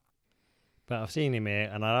 Craig. But I've seen him here,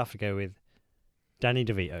 and I'll have to go with Danny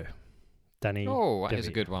DeVito. Oh, that is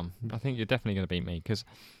a DeVito. good one. I think you're definitely going to beat me, because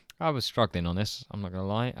I was struggling on this, I'm not going to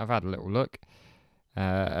lie. I've had a little look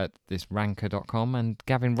at this ranker.com, and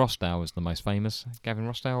Gavin Rossdale was the most famous. Gavin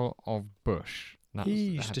Rossdale of Bush. He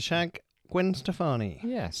used to shag Gwen Stefani.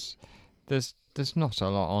 Yes. There's not a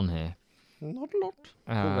lot on here. Not a lot.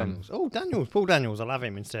 Paul Daniels. Oh, Daniels. Paul Daniels. I'll have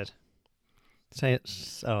him instead. Say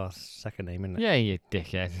it's second name, isn't it? Yeah, you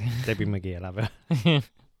dickhead. Debbie McGee. I'll have her.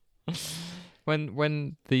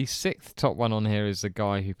 When the sixth top one on here is the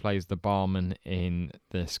guy who plays the barman in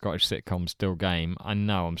the Scottish sitcom Still Game, I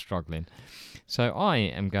know I'm struggling. So I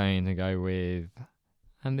am going to go with,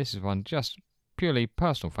 and this is one just purely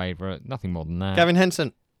personal favourite, nothing more than that. Gavin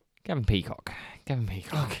Henson. Gavin Peacock. Gavin Oh,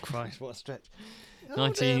 Peacock. Christ, what a stretch. Oh,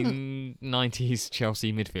 damn. 1990s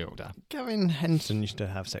Chelsea midfielder. Gavin Henson used to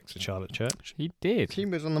have sex with Charlotte Church. He did. She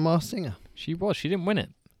was on The Masked Singer. She was. She didn't win it.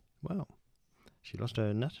 Well, she lost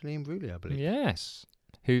to Natalie Imbruglia, I believe. Yes.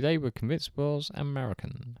 Who they were convinced was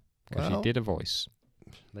American. Because Well, she did a voice.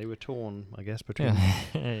 They were torn, I guess, between...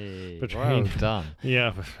 Hey, Between- well done.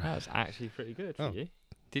 Yeah. That was actually pretty good for Oh. you.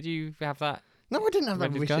 Did you have that? No, I didn't have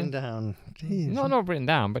that Ready to go? written down. Jeez. No, not written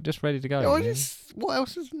down, but just ready to go. Oh, what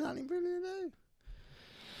else does Natalie Imbruglia do?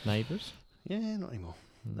 Neighbours. Yeah, not anymore.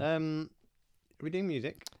 Hmm. We do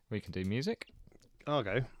music. We can do music. I'll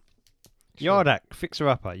go. Sure. Yardak, Fixer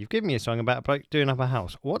Upper. You've given me a song about a bloke doing up a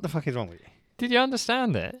house. What the fuck is wrong with you? Did you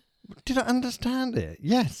understand it? Did I understand it?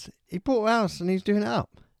 Yes. He bought a house and he's doing it up.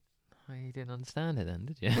 Oh, you didn't understand it then,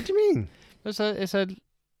 did you? What do you mean? It's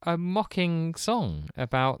a mocking song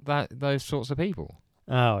about those sorts of people.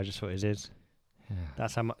 Oh, I just thought it is. Yeah.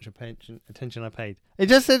 That's how much attention I paid. It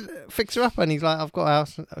just said Fixer Upper and he's like, I've got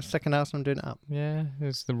a second house and I'm doing it up. Yeah,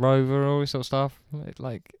 there's the Rover, all this sort of stuff.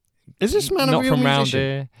 Like, Is this man a not real from round musician?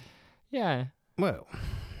 here? Yeah. Well,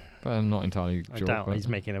 but I'm not entirely I sure. doubt but- he's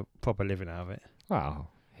making a proper living out of it. Well,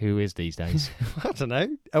 who is these days? I don't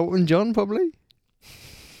know. Elton John, probably.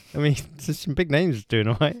 I mean, there's some big names doing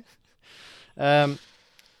all right.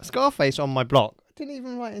 Scarface on my block. I didn't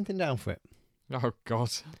even write anything down for it. Oh God.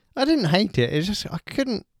 I didn't hate it. It's just I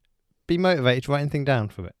couldn't be motivated to write anything down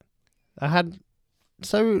for it. I had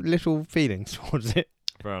so little feelings towards it.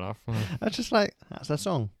 Fair enough. I was just like, that's a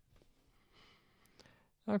song.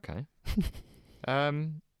 Okay.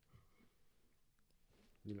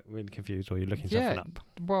 You look really confused, or you're looking Yeah. something up.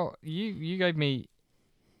 Well, you gave me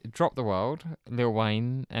 "Drop the World," Lil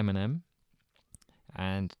Wayne, Eminem,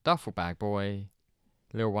 and "Duffel Bag Boy,"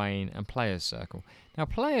 Lil Wayne, and Players Circle. Now,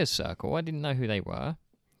 Players Circle, I didn't know who they were.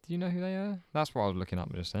 Do you know who they are? That's what I was looking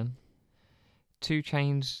up just then. 2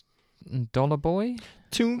 Chainz and Dollar Boy?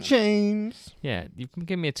 2 Chainz. Yeah, you've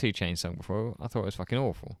given me a 2 Chainz song before. I thought it was fucking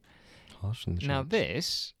awful. Now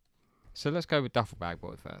this, so let's go with Duffel Bag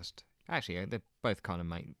Boy first. Actually, they both kind of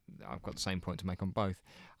make. I've got the same point to make on both.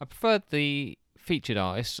 I preferred the featured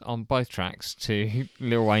artists on both tracks to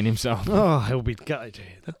Lil Wayne himself. Oh, he'll be gutted to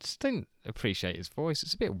hear I that. just don't appreciate his voice.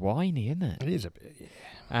 It's a bit whiny, isn't it? It is a bit,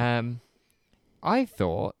 yeah. I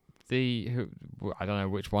thought I don't know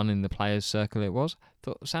which one in the Players Circle it was.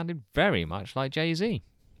 Thought it sounded very much like Jay-Z.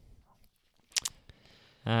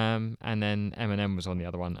 And then Eminem was on the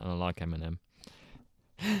other one, and I like Eminem.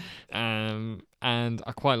 And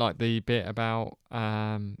I quite like the bit about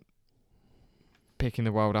picking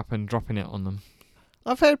the world up and dropping it on them.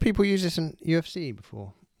 I've heard people use this in UFC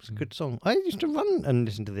before. It's a good song. I used to run and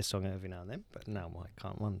listen to this song every now and then, but now I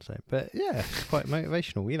can't run. So, but yeah, it's quite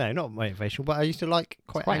motivational. You know, not motivational, but I used to like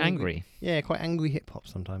It's quite angry. Yeah, quite angry hip hop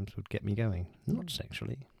sometimes would get me going. Not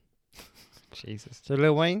sexually. Jesus. So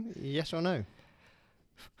Lil Wayne, yes or no?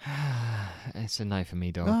 It's a no for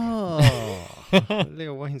me, dog. Oh,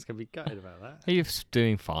 Lil Wayne's gonna be gutted about that. He's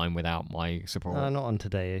doing fine without my support. Not on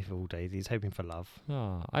today of all days. He's hoping for love.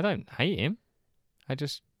 Oh, I don't hate him. I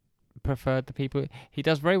just preferred the people. He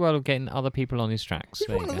does very well at getting other people on his tracks. He's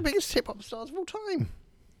There one you of the go. biggest hip hop stars of all time.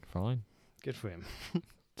 Fine. Good for him.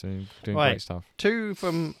 Doing Right. great stuff. 2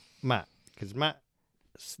 from Matt, because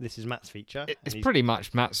this is Matt's feature. It's and he's- pretty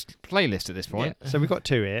much Matt's playlist at this point. Yeah, so we've got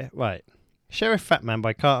 2 here. Right. Sheriff Fat Man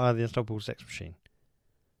by Carter, the Unstoppable Sex Machine.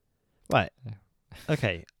 Right. Yeah.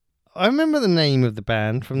 Okay. I remember the name of the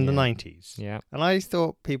band from the Yeah. 90s. Yeah, And I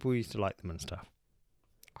thought people used to like them and stuff.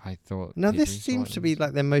 I thought. Now, people this used seems like to be them.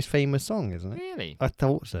 like their most famous song, isn't it? Really. I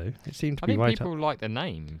thought so. It seemed to I be think right people up. liked the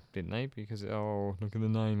name, didn't they? Because look at the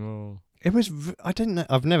name. Oh, It was. I didn't know.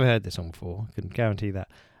 I've never heard this song before. I can guarantee that.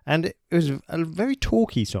 And it was a very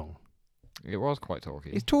talky song. it was quite talky.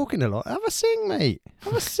 He's talking a lot. Have a sing, mate.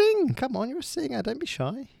 Have a sing. Come on, you're a singer. Don't be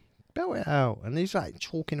shy. Belt it out. And he's like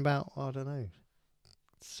talking about, I don't know,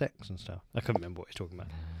 sex and stuff. I can't remember what he's talking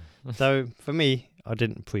about. So for me, I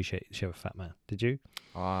didn't appreciate Sheriff Fat Man. Did you?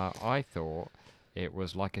 I thought it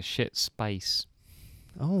was like a shit space.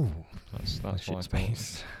 Oh, That's a what I shit thought.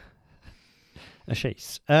 space. A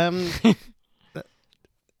chase.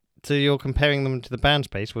 So you're comparing them to the band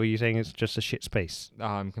space, or are you saying it's just a shit space?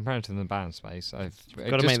 I'm comparing to the band space. Gotta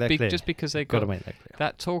make that clear. Just because they Got got to make that clear.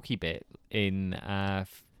 that talky bit in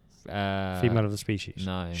Female of the Species.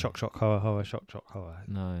 No. Shock, shock, horror, horror, shock, shock, horror.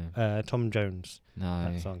 No, Tom Jones.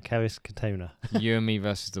 no. That song. Karis Katona. You and Me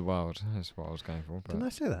versus the World. That's what I was going for. But Didn't I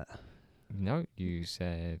say that? no, you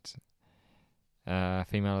said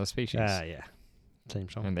Female of the Species. Yeah. Same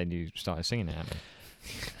song. And then you started singing it at me.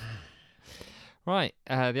 Right,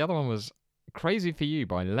 the other one was Crazy for You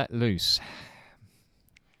by Let Loose.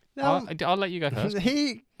 Now, I'll let you go first.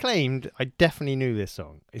 he claimed I definitely knew this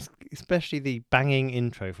song, especially the banging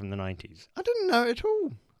intro from the 90s. I didn't know it at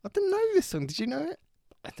all. I didn't know this song. Did you know it?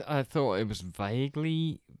 I thought it was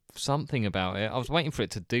vaguely something about it. I was waiting for it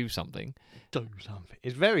to do something. Do something.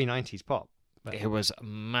 It's very 90s pop. But It was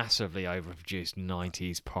massively overproduced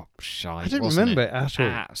 90s pop shite. I didn't wasn't remember it it at all.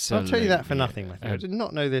 Absolutely. I'll tell you that for nothing, Matthew. I Ab- did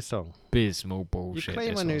not know this song. Abysmal bullshit. You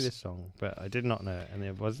claim this I knew was. this song, but I did not know it, and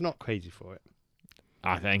I was not crazy for it.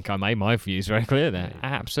 I think I made my views very clear there. Yeah.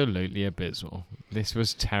 Absolutely abysmal. This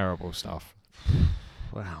was terrible stuff.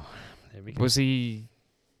 Wow. There we go. Was he...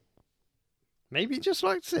 Maybe he just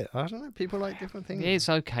likes it. I don't know. People like different things. It's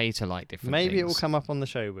okay to like different Maybe it will things. come up on the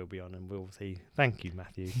show we'll be on, and we'll see. Thank you,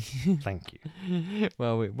 Matthew. Thank you.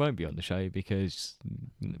 Well, it won't be on the show because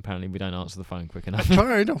apparently we don't answer the phone quick enough.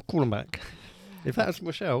 Sorry, I'll call him back. If that was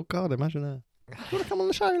Michelle, God, imagine that. You want to come on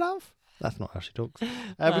the show, love? That's not how she talks.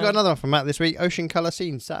 We've got another one from Matt this week. Ocean Colour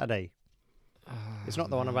Scene, Saturday. It's not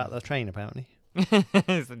the one about the train, apparently.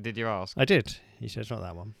 Did you ask? I did. He said it's not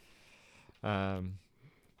that one. Um,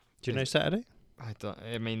 Do you know Saturday?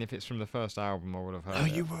 I mean, if it's from the first album, I would have heard. Oh,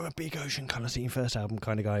 it. you were a big Ocean Colour Scene first album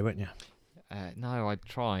kind of guy, weren't you? No, I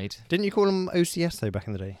tried. Didn't you call them OCS though back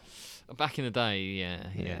in the day? Back in the day, yeah,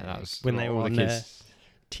 that was when they were on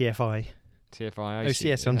TFI. TFI,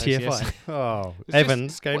 OCS on OCS. TFI. Oh, It's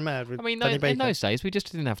Evans just- going mad with I mean, Danny in Baker. those days, we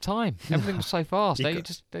just didn't have time. Everything was so fast. You They got-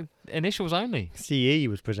 just initials only. CE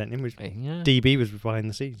was presenting, which Yeah. DB was behind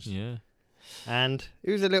the scenes. Yeah. And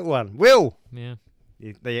who's the little one? Will! Yeah.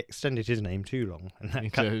 They extended his name too long, and they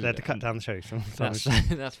had to cut down the show.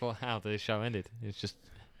 That's how the show ended. It just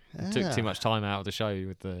took too much time out of the show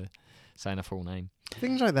with the saying a full name.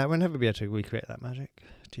 Things like that, we'll never be able to recreate that magic.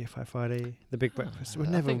 TFI Friday, The Big Breakfast. We'll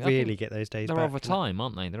never I really think get those days They're back. of a time,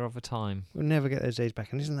 aren't they? They're of a time. We'll never get those days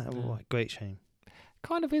back, and isn't that Yeah. a great shame?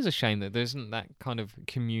 Kind of is a shame that there isn't that kind of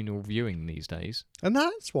communal viewing these days. And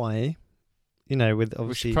that's why, with We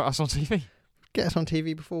obviously should put us on TV. get us on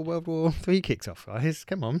TV before World War III kicks off, guys.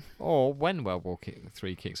 Come on. Or when World War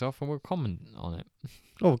III kicks off and we'll comment on it.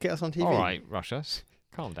 Oh, get us on TV. All right, Russia,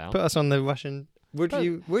 calm down. Put us on the Russian. Would But-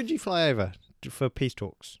 you fly over for peace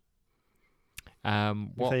talks?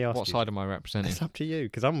 What they ask you. side am I representing? It's up to you,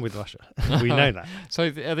 because I'm with Russia. We know that. So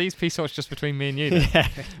are these peace talks just between me and you then? Yeah.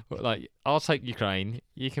 Like, I'll take Ukraine,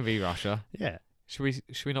 you can be Russia. Yeah. Should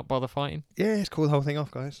we not bother fighting? Yeah, let's call the whole thing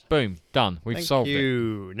off, guys. Boom, done. We've Thank solved it.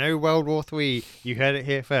 you. No World War III. You heard it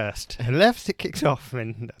here first. Unless it kicks off,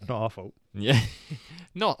 then that's not our fault. Yeah.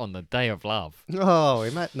 Not on the day of love. Oh,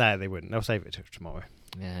 no, they wouldn't. They'll save it till tomorrow.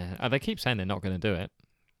 Yeah. They keep saying they're not going to do it.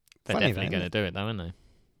 They're Funny definitely though, going to do it, though, aren't they?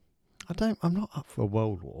 I'm not up for a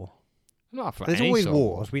world war. I'm not up for There's any always sort of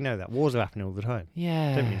wars. We know that. Wars are happening all the time.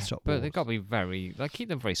 Yeah. Don't mean to stop but wars. they've got to be keep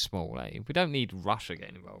them very small, eh? We don't need Russia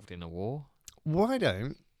getting involved in a war. Why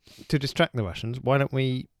don't, to distract the Russians, why don't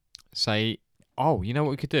we Say, oh, you know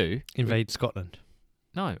what we could do? invade Scotland?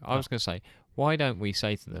 No, I was going to say, why don't we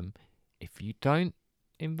say to them, if you don't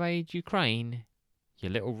invade Ukraine,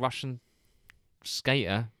 your little Russian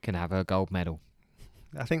skater can have her gold medal.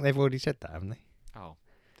 I think they've already said that, haven't they? Oh,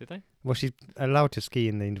 did they? Well, she's allowed to ski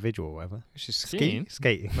in the individual or whatever. She's skiing.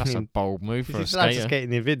 Skating. That's a bold move for a She's allowed to skater. skate in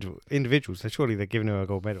the individual, so surely they're giving her a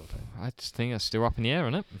gold medal. I just think that's still up in the air,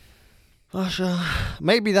 isn't it? Russia.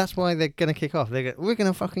 Maybe that's why they're going to kick off. We're going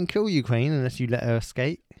to fucking kill Ukraine unless you let her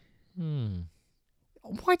skate.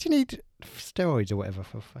 Why do you need steroids or whatever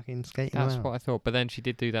for fucking skating That's around? what I thought. But then she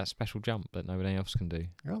did do that special jump that nobody else can do.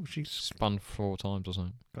 Oh, she's Spun 4 times or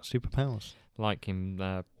something. got superpowers. Like in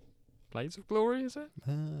Blades of Glory, is it?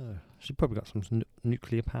 She's probably got some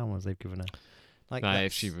nuclear powers they've given her. Like No, that,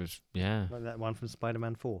 if she was, yeah. like that one from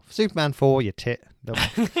Spider-Man 4. Superman 4, you tit.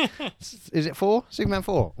 Is it 4? Superman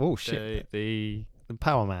 4. Oh, shit. The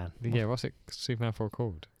Power Man. yeah, what's it Superman 4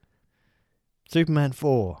 called? Superman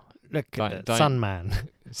 4. Look Don't- at don't- Sun Man.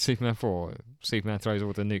 Superman 4. Superman throws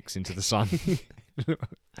all the nukes into the sun.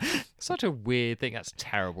 Such a weird thing. That's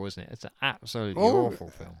terrible, isn't it? It's an absolutely Oh, awful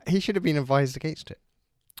film. He should have been advised against it.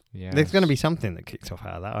 Yeah. There's going to be something that kicks off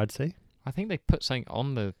out of that, I'd say. I think they put something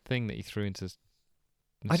on the thing that he threw into. The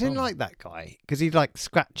I didn't sun. like that guy because he like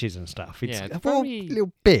scratches and stuff. He'd Yeah, sc- it's well, very-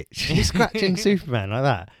 little bitch. He's scratching Superman like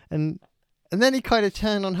that, and then he kind of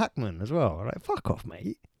turned on Hackman as well. Like, fuck off,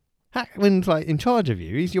 mate. Hackman's like in charge of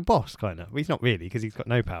you. He's your boss, kind of. Well, he's not really because he's got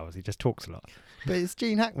no powers. He just talks a lot. But it's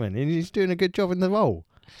Gene Hackman, and he's doing a good job in the role.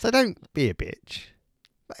 So don't be a bitch.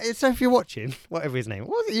 So if you're watching, whatever his name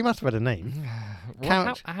was, he must have had a name. Well,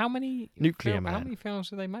 Count how many Nuclear How Man. many films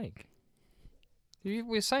do they make?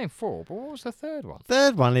 We're saying 4, but what was the third one?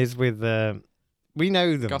 Third one is with we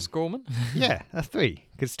know them. Gus Gorman. Yeah, that's 3.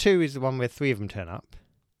 Because 2 is the one where 3 of them turn up,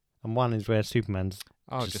 and 1 is where Superman's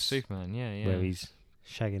Oh, Just just Superman. Yeah. where he's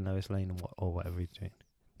shagging Lois Lane or whatever he's doing.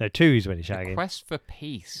 No, 2 is when he's The shagging. Quest for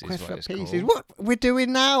Peace Quest is for what it's Peace called. is what we're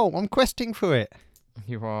doing now. I'm questing for it.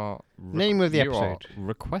 You are Name of the you are episode.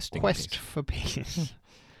 requesting Quest peace. for Peace.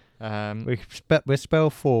 Do we're spell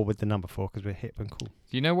 4 with the number 4 because we're hip and cool.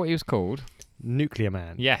 you know what he was called? Nuclear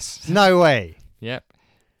Man. Yes. No way. Yep.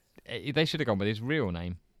 They should have gone with his real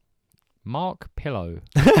name, Mark Pillow.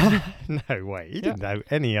 No way. He didn't know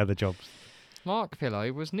any other jobs. Mark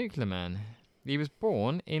Pillow was Nuclear Man. He was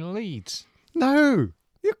born in Leeds. No.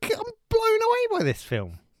 I'm blown away by this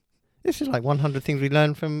film. This is like 100 things we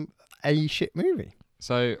learned from a shit movie.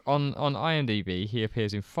 So on IMDb, he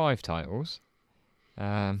appears in 5 titles.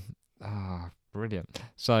 Brilliant.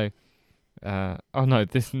 So, oh no,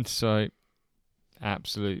 this is so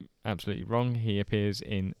absolutely wrong. He appeared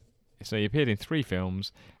in 3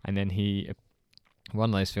 films, and then one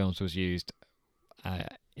of those films was used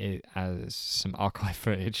as some archive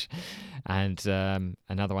footage, and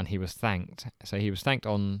another one he was thanked. So he was thanked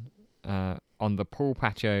on on the pool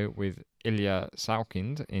patio with Ilya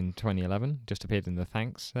Salkind in 2011. Just appeared in the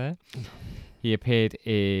thanks there. He appeared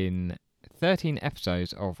in 13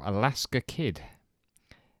 episodes of Alaska Kid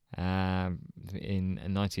in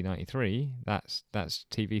 1993. That's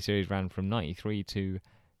TV series ran from 93 to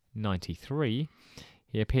 93.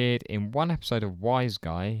 He appeared in one episode of Wise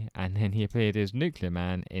Guy, and then he appeared as Nuclear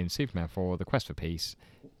Man in Superman 4: The Quest for Peace,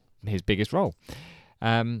 his biggest role.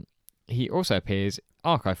 He also appears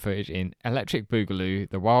archive footage in Electric Boogaloo: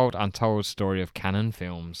 The Wild Untold Story of Canon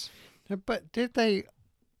Films. But did they,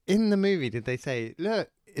 in the movie, did they say, look,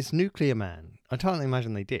 it's Nuclear Man? I can't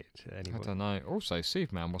imagine they did. Anyway. I don't know. Also,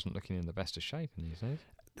 Superman wasn't looking in the best of shape in these days.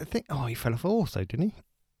 I think, he fell off a horse, though, didn't he?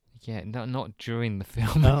 Yeah, not during the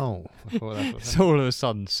film. Oh, I thought that's what So all of a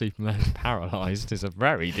sudden, Superman's paralysed is a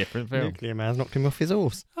very different film. Nuclear Man's knocked him off his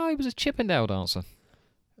horse. Oh, he was a Chippendale dancer.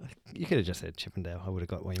 You could have just said Chippendale. I would have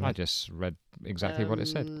got what you I meant. just read exactly what it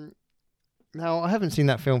said. Now, I haven't seen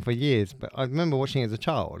that film for years, but I remember watching it as a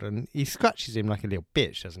child, and he scratches him like a little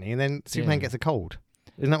bitch, doesn't he? And then Superman Yeah. gets a cold.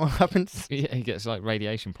 Isn't that what happens? Yeah, he gets like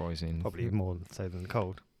radiation poisoning. Probably more so than the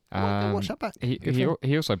cold. Watch that back. Good He film.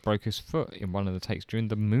 also broke his foot in one of the takes during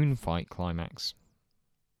the Moonfight climax.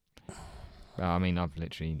 I mean, I've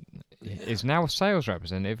literally... Is now a sales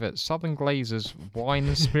representative at Southern Glazers Wine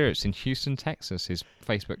and Spirits in Houston, Texas. His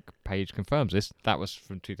Facebook page confirms this. That was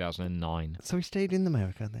from 2009. So he stayed in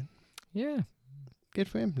America then. Yeah. Good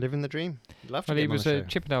for him. Living the dream. Love to Well, get he him on was the a show.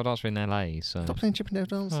 Chippendale dancer in LA, so... Stop saying Chippendale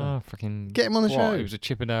dancer. Oh, fucking... Get him on the what? show. It was a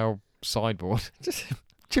Chippendale sideboard. Just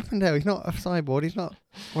Chippendale. He's not a cyborg. He's not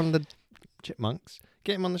one of the chipmunks.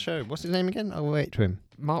 Get him on the show. What's his name again? I'll wait to him.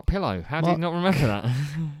 Mark Pillow. How do you not remember that?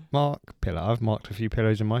 Mark Pillow. I've marked a few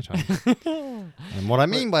pillows in my time. And what I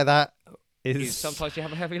mean by that is... Sometimes you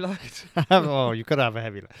have a heavy load. You've got to have a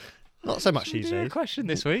heavy load. Not so much Should we these do a days. question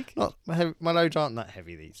this week? Not my loads aren't that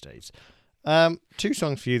heavy these days. 2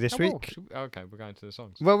 songs for you this week. Okay, we're going to the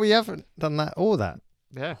songs. Well, we haven't done that or that.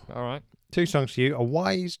 Yeah, all right. 2 songs for you. A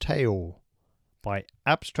Wise Tale by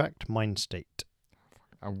Abstract Mind State.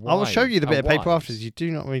 I will show you the bit of paper afterwards. You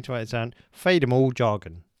do not need to write it down. Fade 'em all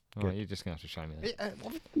jargon. Oh, you're just going to have to show me that.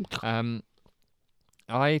 Yeah,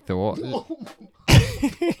 I thought...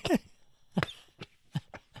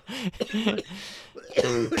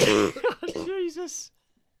 Jesus.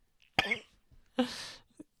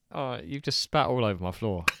 Oh, you've just spat all over my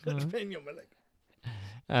floor.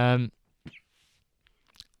 I'm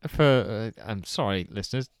sorry,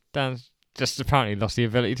 listeners. Dan's just apparently lost the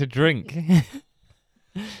ability to drink.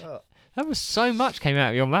 That was so much came out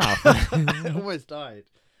of your mouth. I almost died.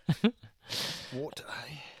 Water.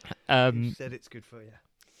 You said it's good for you.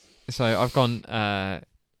 So I've gone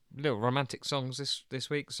little romantic songs this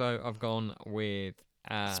week. So I've gone with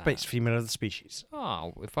Space female of the species.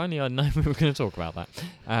 Oh, if only I'd known we were going to talk about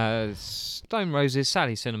that. Stone Roses,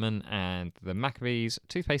 Sally Cinnamon, and the Maccabees,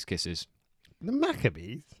 Toothpaste Kisses. The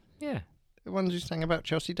Maccabees? Yeah. The ones who sang about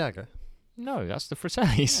Chelsea Dagger? No, that's the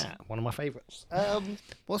Fratellis. Yeah, one of my favourites.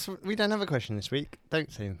 We don't have a question this week.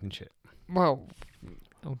 Don't say anything shit. Well,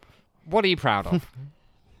 what are you proud of?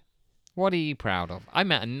 What are you proud of? I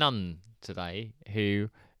met a nun today who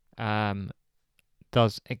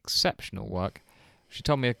does exceptional work. She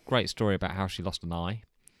told me a great story about how she lost an eye.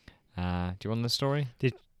 Do you want the story?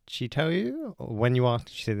 Did she tell you? Or when you asked,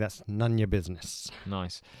 she said that's none your business.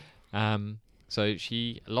 Nice. So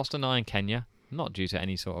she lost an eye in Kenya, not due to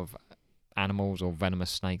any sort of animals or venomous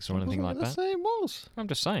snakes or anything like that. Say it was. I'm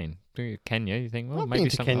just saying. Kenya, you think, well, I've maybe been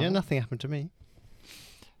to something Kenya. like Nothing happened to me.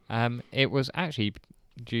 that. It was actually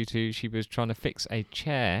due to she was trying to fix a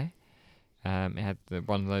chair. It had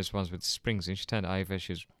one of those ones with springs in. She turned it over.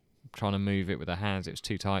 She was trying to move it with her hands. It was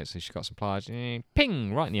too tight, so she got some pliers.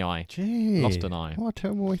 Ping! Right in the eye. Gee, Lost an eye. What a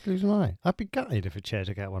terrible way to lose an eye. I'd be gutted if a chair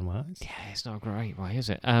took out one of my eyes. Yeah, it's not a great way, is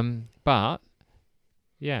it? But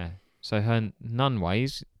yeah. So her nun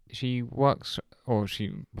ways, she works,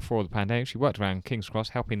 before the pandemic, she worked around King's Cross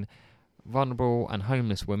helping vulnerable and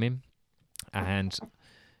homeless women and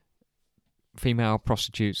female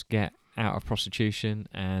prostitutes get out of prostitution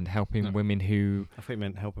and helping women who... I thought you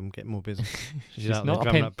meant help them get more business. She's She's out there not a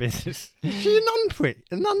drumming pimp. up business. She's a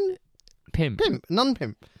nun Pimp. pimp. Nun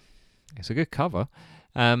pimp. It's a good cover.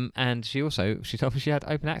 And she told me she had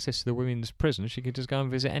open access to the women's prison. She could just go and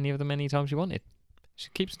visit any of them anytime she wanted. She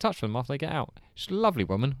keeps in touch with them after they get out. She's a lovely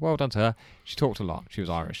woman. Well done to her. She talked a lot. She was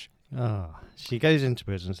Irish. Oh, she goes into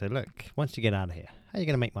prison and said, look, once you get out of here, how are you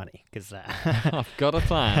going to make money? Because I've got a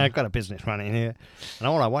plan. I've got a business running here. And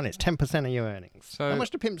all I want is 10% of your earnings. So- how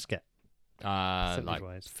much do pimps get? Like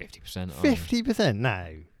Percentage-wise. 50%. 50%?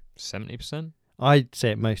 No. 70%? I'd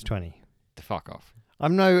say at most 20. The fuck off.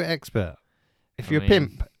 I'm no expert If I you're a mean,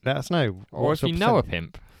 pimp, let us know. Or What's if your you know a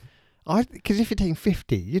percent? pimp. Because if you're taking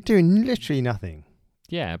 50, you're doing literally nothing.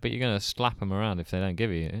 Yeah, but you're going to slap them around if they don't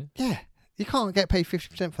give you it. Yeah, you can't get paid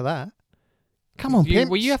 50% for that. Come on, pimps.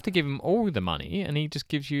 Well, you have to give him all the money, and he just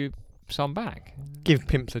gives you some back. Give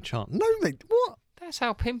pimps a chance. No, what? That's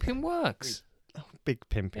how pimping works. Big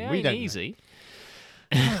pimping. It We ain't don't know. easy.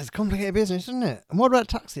 It's a complicated business, isn't it? And what about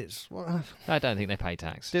taxes? I don't think they pay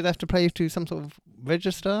tax. Do they have to pay you to some sort of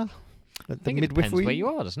register? I think it depends where you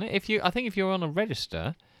are, doesn't it? I think if you're on a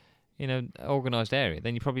register in an organised area,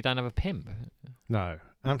 then you probably don't have a pimp. No,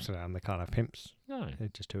 Amsterdam, they can't have pimps. No. They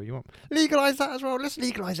just do what you want. Legalise that as well. Let's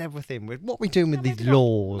legalise everything. With what we doing with Yeah, these maybe not-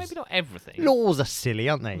 laws? Maybe not everything. Laws are silly,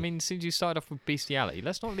 aren't they? I mean, since you started off with bestiality,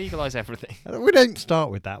 let's not legalise everything. We don't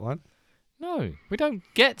start with that one. No, we don't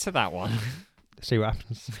get to that one. See what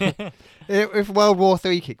happens. If World War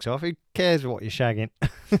III kicks off, who cares what you're shagging?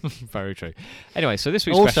 Very true. Anyway, so this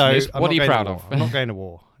week's Also, question is, I'm what not are you going to proud war. of? I'm not going to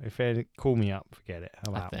war. If they call me up, forget it.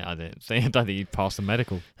 I'm out. I don't think you'd pass the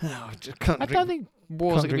medical. I just can't I drink- don't think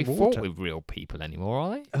wars are can't going to be drink fought water. with real people anymore,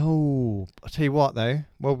 are they? Oh, I'll tell you what though.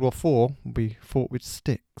 World War IV will be fought with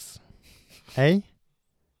sticks. Eh?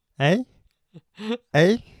 Eh?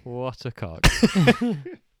 Eh? What a cock.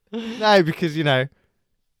 No, because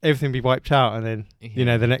everything be wiped out, and then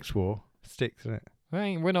the next war sticks, isn't it?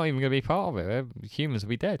 We're not even going to be part of it. Humans will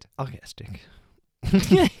be dead. I'll get a stick.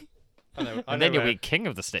 And then you'll be king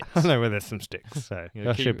of the sticks. I know where there's some sticks, so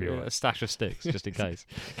I should be alright. A stash of sticks, just in case.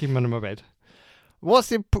 Keep them under my bed.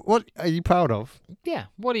 What are you proud of? Yeah,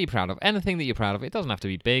 what are you proud of? Anything that you're proud of. It doesn't have to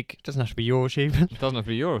be big. It doesn't have to be your achievement. It doesn't have to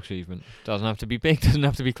be your achievement. It doesn't have to be big. It doesn't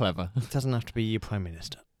have to be clever. It doesn't have to be your prime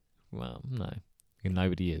minister. Well, no.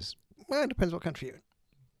 Nobody is. Well, it depends what country you're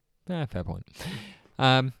in. Fair point.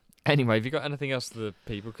 Anyway, have you got anything else to the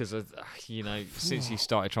people? Because, since you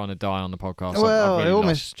started trying to die on the podcast, Well, I've really I lost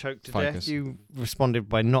almost choked to focus. death. You responded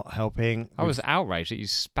by not helping. I was outraged that you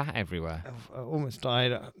spat everywhere. I almost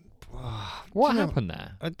died. What Do you know- happened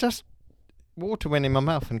there? Just water went in my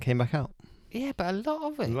mouth and came back out. Yeah, but a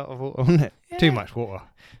lot of A it. lot of water, wasn't it? Yeah. Too much water.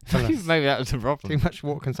 Maybe that was the Too problem. much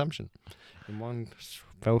water consumption in one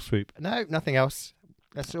fell swoop. No, nothing else.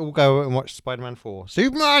 Let's all go and watch Spider-Man 4.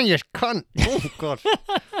 Superman, you cunt! Oh God,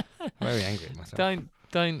 very angry at myself.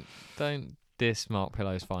 Don't diss Mark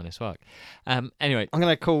Pillow's finest work. Anyway, I'm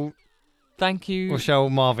gonna call thank you, Rochelle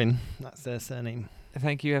Marvin. That's their surname.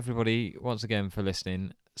 thank you everybody once again for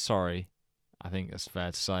listening. Sorry, I think that's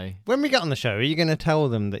fair to say. When we get on the show, are you gonna tell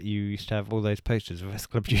them that you used to have all those posters of S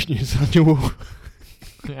Club Juniors on your wall?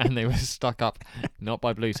 And they were stuck up, not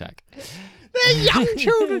by Blue Tack. They're young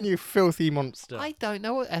children, you filthy monster. I don't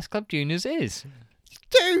know what S Club Juniors is.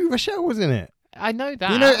 Dude, Rochelle was in it. I know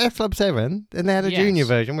that. You know S Club 7? And they had a Yes. junior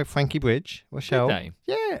version with Frankie Bridge, Rochelle. Did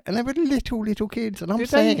they? Yeah, and they were little kids. And I'm Did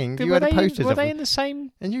saying they, you had posters were of they them. in the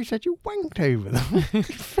same? And you said you wanked over them. You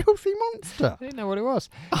filthy monster. I didn't know what it was.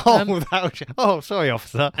 Sorry,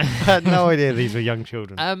 officer. I had no idea these were young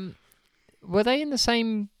children. Were they in the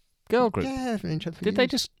same girl group? Yeah, it's been interesting. Did they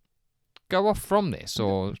just go off from this,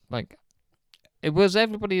 or like, it was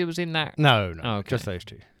everybody that was in that? No, Oh, okay. just those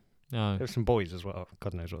two. No, There were some boys as well.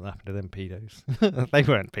 God knows what happened to them pedos. They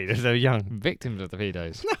weren't pedos, they were young. victims of the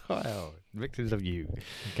pedos. Well, victims of you.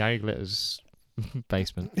 Gary Glitter's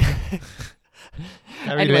basement.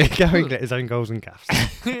 Gary Anyway. Gary Glitter's own goals and gaffs.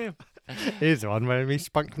 Here's one where he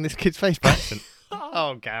spunked on this kid's face by accident.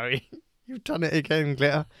 Oh, Gary. You've done it again,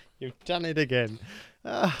 Glitter. You've done it again.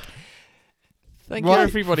 Thank you Right,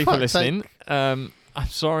 everybody for fuck's listening. I'm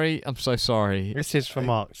sorry. I'm so sorry. This is for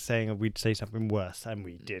Mark saying we'd say something worse, and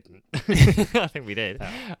we didn't. I think we did.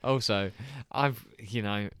 Yeah. Also, I've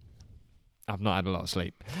not had a lot of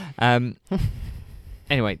sleep.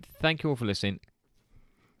 Anyway, thank you all for listening.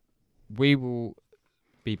 We will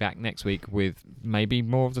be back next week with maybe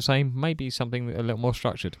more of the same, maybe something a little more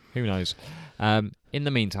structured. Who knows? In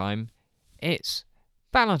the meantime, it's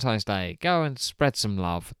Valentine's Day. Go and spread some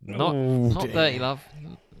love. Not dirty love.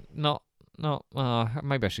 Not.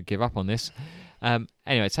 Maybe I should give up on this.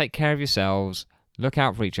 Anyway, take care of yourselves. Look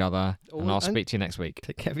out for each other, and I'll speak to you next week.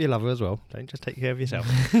 Take care of your lover as well. Don't just take care of yourself.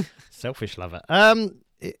 Selfish lover.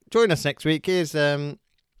 Join us next week. Here's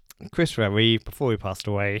Chris Reeve before he passed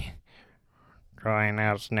away. Join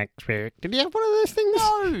us next week. Did he have one of those things?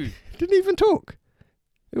 No, Didn't even talk.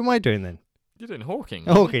 Who am I doing then? you're doing Hawking.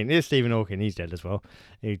 Hawking. Here's Stephen Hawking. He's dead as well.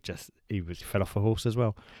 He fell off a horse as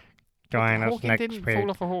well. Join us Hawking next didn't week. fall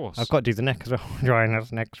off a horse. I've got to do the neck as well. Join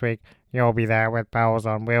us next week. You'll be there with bells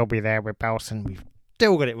on. We'll be there with bells on. We've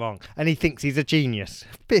still got it wrong. And he thinks he's a genius.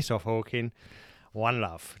 Piss off, Hawking. One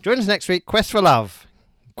love. Join us next week. Quest for love.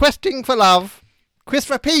 Questing for love. Quest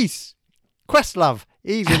for peace. Questlove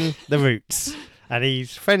He's in The Roots. And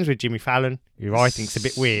he's friends with Jimmy Fallon, who I think's a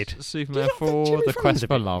bit weird. Superman Do you not think 4, Jimmy The Fallon's Quest a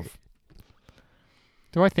for bit Love.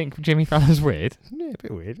 Do I think Jimmy Fallon's weird? Yeah, a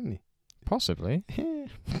bit weird, isn't Possibly. he?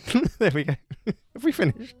 There we go. Have we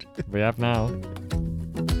finished? We have now.